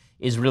Lost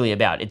is really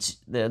about. It's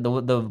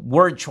the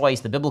word choice,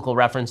 the biblical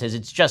references,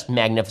 it's just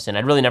magnificent.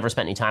 I'd really never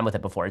spent any time with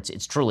it before.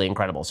 It's truly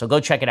incredible. So go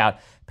check it out.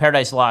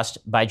 Paradise Lost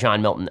by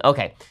John Milton.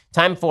 Okay,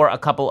 time for a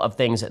couple of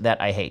things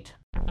that I hate.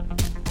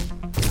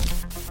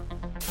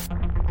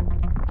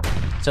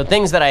 So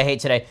things that I hate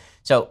today.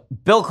 So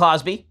Bill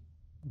Cosby,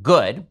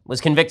 good,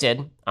 was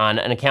convicted on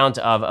an account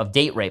of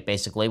date rape,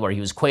 basically, where he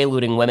was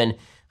quaaluding women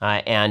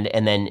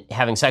and then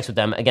having sex with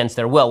them against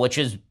their will, which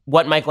is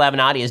what Michael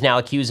Avenatti is now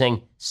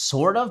accusing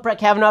sort of Brett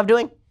Kavanaugh of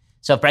doing.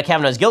 So if Brett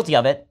Kavanaugh is guilty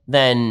of it,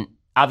 then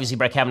obviously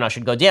Brett Kavanaugh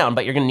should go down,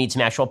 but you're going to need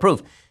some actual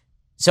proof.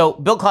 So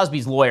Bill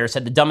Cosby's lawyer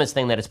said the dumbest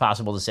thing that it's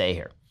possible to say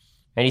here.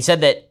 And he said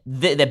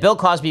that Bill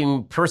Cosby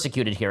being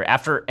persecuted here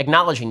after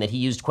acknowledging that he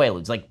used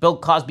quaaludes. Like Bill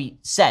Cosby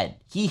said,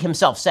 he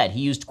himself said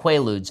he used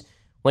quaaludes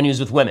when he was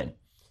with women.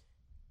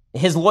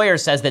 His lawyer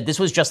says that this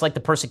was just like the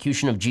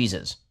persecution of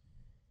Jesus.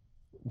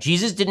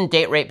 Jesus didn't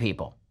date rape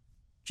people.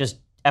 Just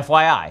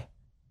FYI.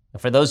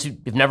 For those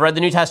who've never read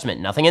the New Testament,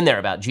 nothing in there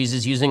about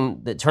Jesus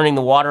turning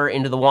the water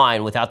into the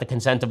wine without the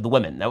consent of the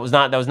women. That was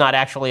not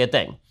actually a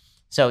thing.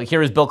 So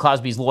here is Bill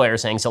Cosby's lawyer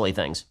saying silly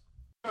things.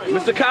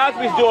 Mr.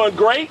 Cosby's doing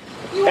great,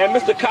 and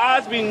Mr.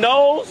 Cosby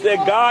knows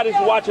that God is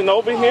watching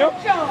over him.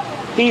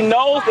 He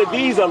knows that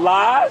these are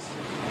lies.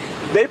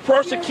 They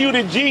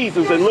persecuted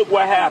Jesus, and look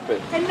what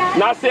happened.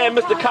 Not saying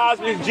Mr.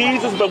 Cosby is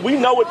Jesus, but we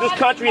know what this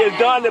country has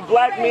done to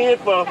black men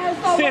for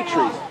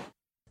centuries.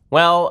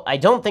 Well, I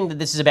don't think that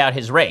this is about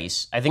his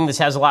race. I think this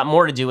has a lot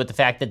more to do with the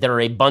fact that there are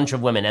a bunch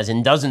of women, as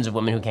in dozens of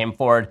women, who came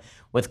forward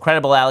with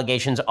credible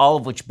allegations, all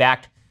of which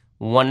backed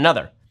one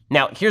another.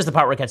 Now, here's the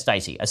part where it gets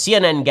dicey. A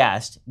CNN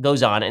guest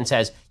goes on and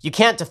says, you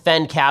can't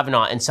defend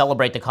Kavanaugh and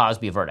celebrate the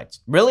Cosby verdict.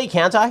 Really?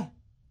 Can't I?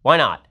 Why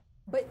not?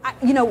 But,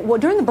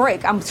 during the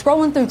break, I'm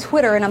scrolling through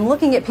Twitter and I'm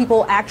looking at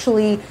people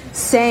actually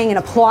saying and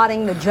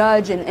applauding the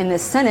judge in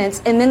this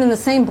sentence, and then in the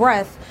same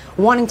breath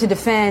wanting to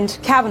defend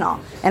Kavanaugh.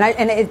 And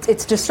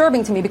it's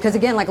disturbing to me because,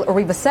 again, like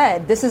Ariva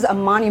said, this is a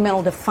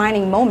monumental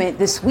defining moment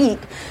this week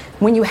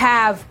when you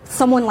have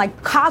someone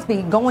like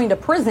Cosby going to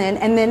prison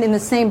and then in the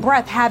same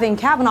breath having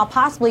Kavanaugh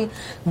possibly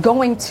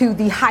going to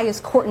the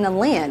highest court in the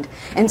land.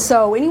 And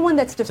so anyone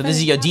that's defending... So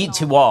this is Yodit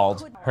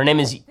Tewald. Her name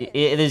is...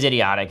 It is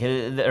idiotic.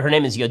 Her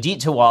name is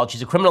Yodit Tewald.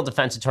 She's a criminal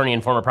defense attorney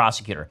and former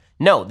prosecutor.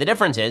 No, the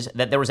difference is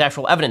that there was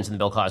actual evidence in the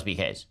Bill Cosby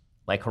case,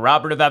 like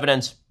corroborative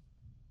evidence,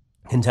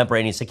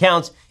 contemporaneous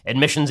accounts,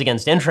 admissions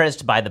against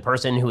interest by the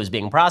person who is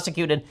being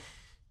prosecuted.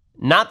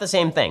 Not the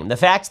same thing. The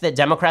fact that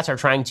Democrats are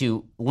trying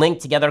to link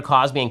together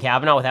Cosby and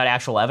Kavanaugh without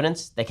actual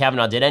evidence that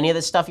Kavanaugh did any of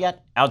this stuff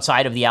yet,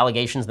 outside of the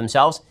allegations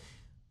themselves,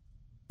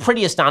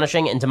 pretty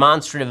astonishing and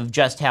demonstrative of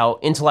just how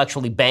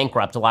intellectually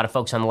bankrupt a lot of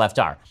folks on the left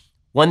are.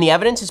 When the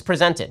evidence is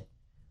presented,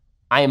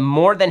 I am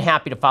more than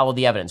happy to follow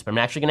the evidence, but I'm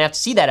actually going to have to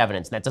see that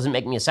evidence. And that doesn't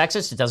make me a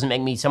sexist. It doesn't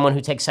make me someone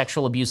who takes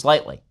sexual abuse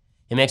lightly.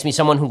 It makes me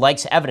someone who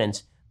likes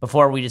evidence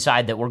before we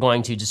decide that we're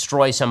going to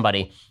destroy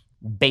somebody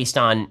based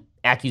on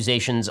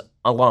accusations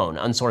alone,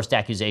 unsourced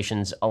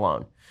accusations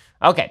alone.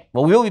 Okay,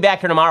 well, we will be back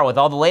here tomorrow with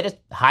all the latest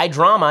high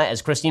drama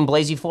as Christine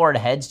Blasey Ford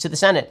heads to the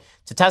Senate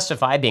to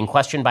testify, being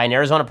questioned by an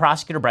Arizona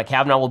prosecutor. Brett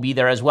Kavanaugh will be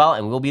there as well,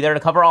 and we'll be there to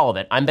cover all of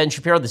it. I'm Ben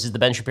Shapiro. This is The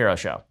Ben Shapiro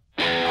Show.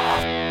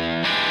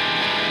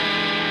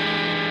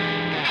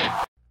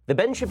 The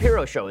Ben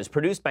Shapiro Show is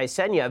produced by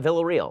Senya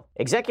Villarreal,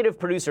 executive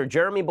producer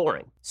Jeremy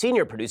Boring,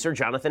 senior producer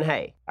Jonathan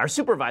Hay. Our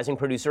supervising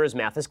producer is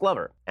Mathis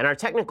Glover, and our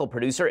technical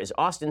producer is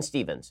Austin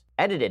Stevens.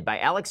 Edited by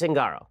Alex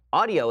Zingaro.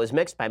 Audio is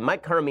mixed by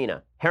Mike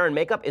Caramina. Hair and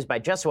makeup is by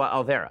Jesua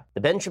Alvera.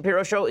 The Ben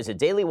Shapiro Show is a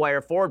Daily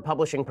Wire Forward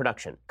Publishing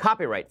production.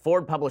 Copyright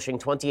Forward Publishing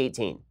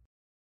 2018.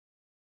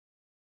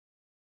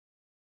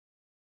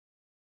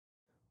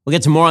 We'll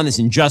get to more on this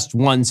in just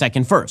 1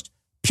 second. First,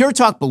 Pure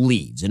Talk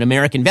believes in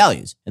American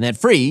values, and that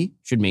free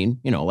should mean,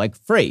 like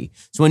free.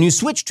 So when you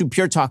switch to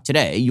Pure Talk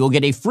today, you'll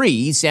get a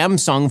free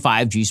Samsung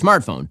 5G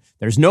smartphone.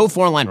 There's no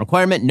 4-line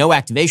requirement, no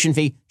activation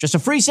fee, just a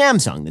free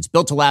Samsung that's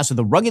built to last with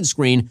a rugged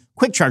screen,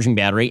 quick charging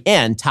battery,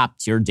 and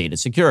top-tier data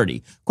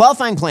security.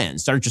 Qualifying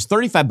plans start at just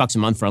 $35 a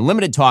month for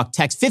unlimited talk,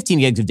 text, 15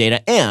 gigs of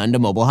data, and a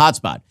mobile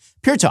hotspot.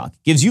 Pure Talk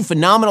gives you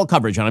phenomenal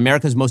coverage on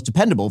America's most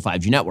dependable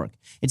 5G network.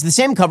 It's the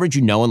same coverage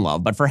you know and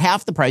love, but for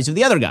half the price of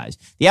the other guys.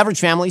 The average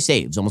family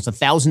saves almost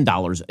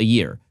 $1,000 a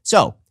year.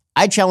 So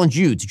I challenge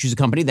you to choose a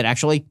company that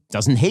actually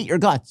doesn't hate your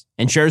guts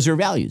and shares your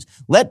values.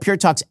 Let Pure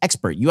Talk's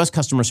expert U.S.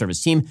 customer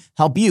service team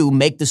help you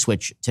make the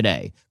switch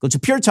today. Go to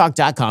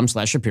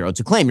puretalk.com/Shapiro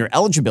to claim your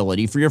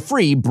eligibility for your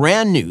free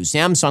brand new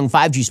Samsung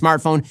 5G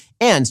smartphone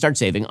and start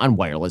saving on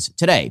wireless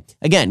today.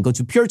 Again, go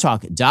to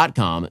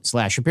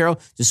puretalk.com/Shapiro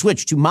to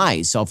switch to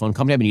my cell phone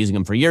company. I've been using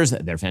them for years.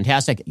 They're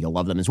fantastic. You'll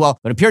love them as well.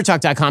 Go to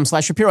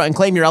puretalk.com/Shapiro and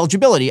claim your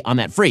eligibility on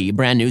that free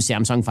brand new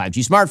Samsung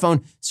 5G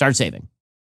smartphone. Start saving.